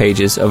most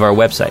pages of our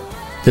website.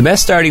 The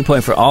best starting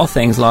point for all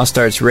things Lost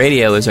Arts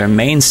Radio is our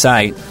main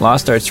site,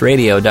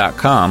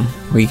 lostartsradio.com,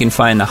 where you can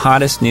find the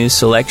hottest news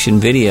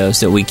selection videos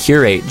that we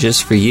curate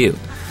just for you.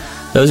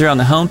 Those are on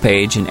the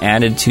homepage and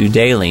added to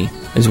daily,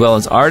 as well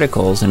as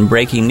articles and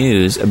breaking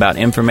news about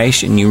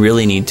information you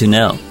really need to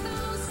know.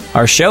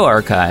 Our show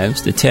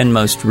archives, the 10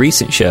 most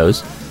recent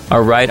shows,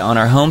 are right on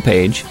our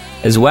homepage,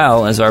 as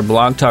well as our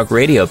Blog Talk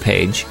Radio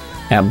page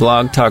at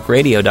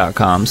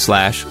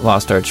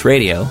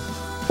blogtalkradio.com/LostArtsRadio,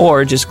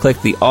 or just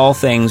click the All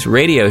Things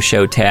Radio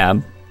Show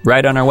tab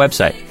right on our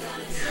website.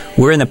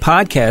 We're in the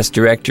podcast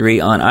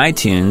directory on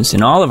iTunes,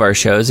 and all of our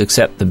shows,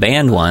 except the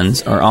banned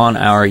ones, are on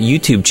our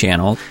YouTube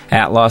channel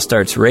at Lost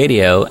Arts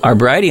Radio. Our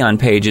Brighteon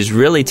page is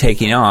really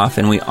taking off,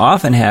 and we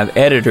often have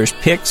editors'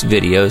 picks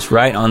videos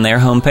right on their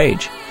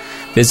homepage.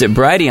 Visit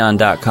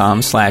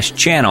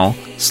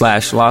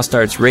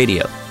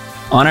brighteon.com/channel/LostArtsRadio.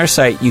 On our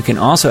site, you can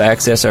also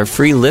access our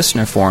free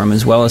listener forum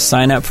as well as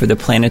sign up for the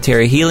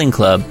Planetary Healing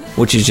Club,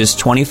 which is just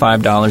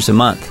 $25 a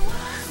month,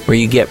 where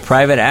you get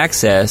private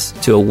access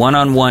to a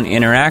one-on-one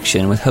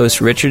interaction with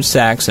host Richard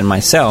Sachs and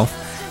myself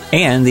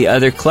and the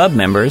other club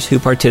members who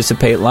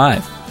participate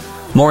live.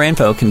 More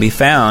info can be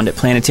found at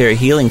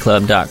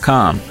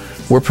planetaryhealingclub.com.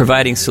 We're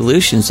providing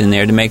solutions in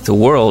there to make the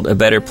world a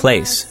better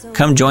place.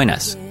 Come join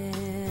us.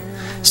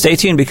 Stay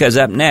tuned, because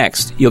up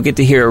next, you'll get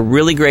to hear a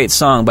really great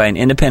song by an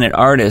independent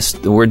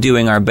artist that we're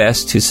doing our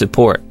best to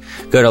support.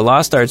 Go to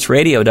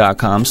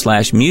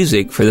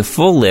lostartsradio.com/music for the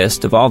full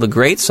list of all the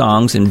great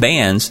songs and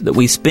bands that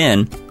we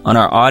spin on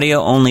our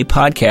audio-only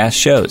podcast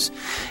shows.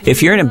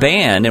 If you're in a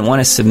band and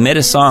want to submit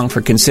a song for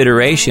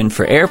consideration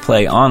for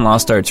airplay on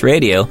Lost Arts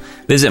Radio,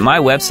 visit my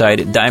website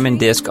at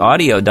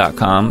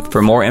diamonddiscaudio.com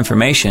for more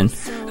information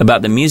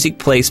about the music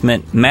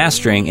placement,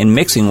 mastering, and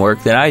mixing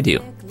work that I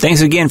do.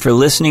 Thanks again for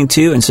listening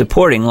to and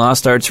supporting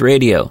Lost Arts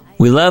Radio.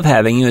 We love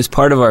having you as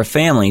part of our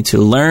family to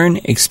learn,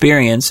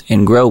 experience,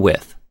 and grow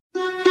with.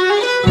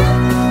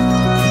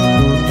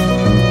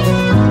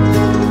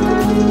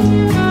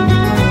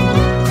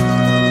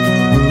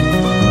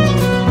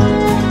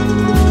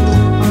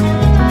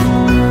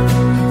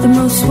 The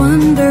most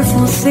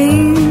wonderful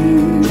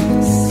things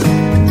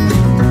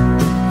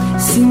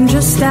seem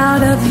just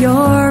out of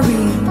your reach.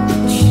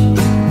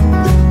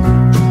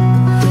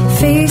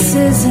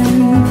 Faces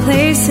and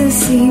places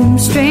seem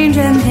strange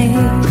and they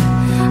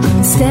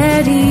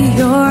unsteady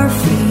your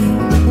feet.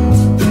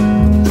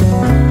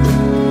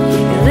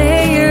 You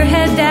lay your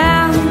head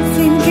down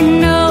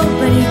thinking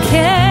nobody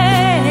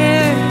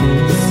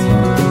cares.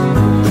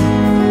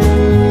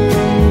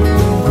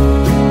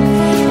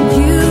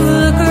 You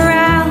look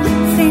around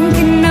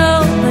thinking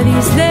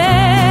nobody's there.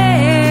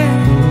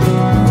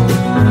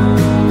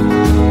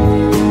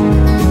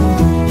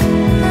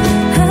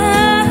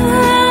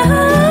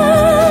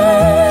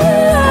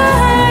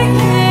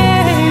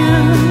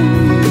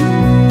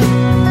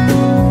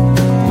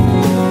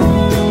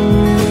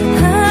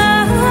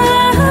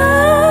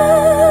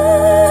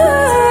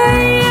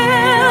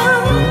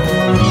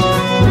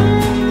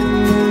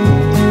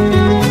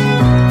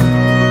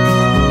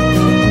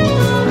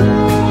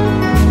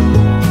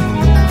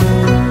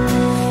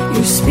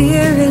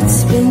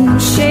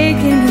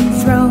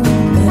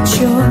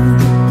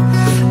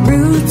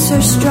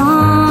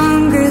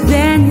 Stronger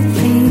than you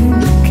think.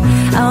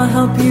 I'll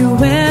help you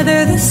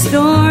weather the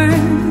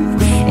storm.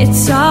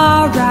 It's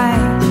all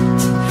right.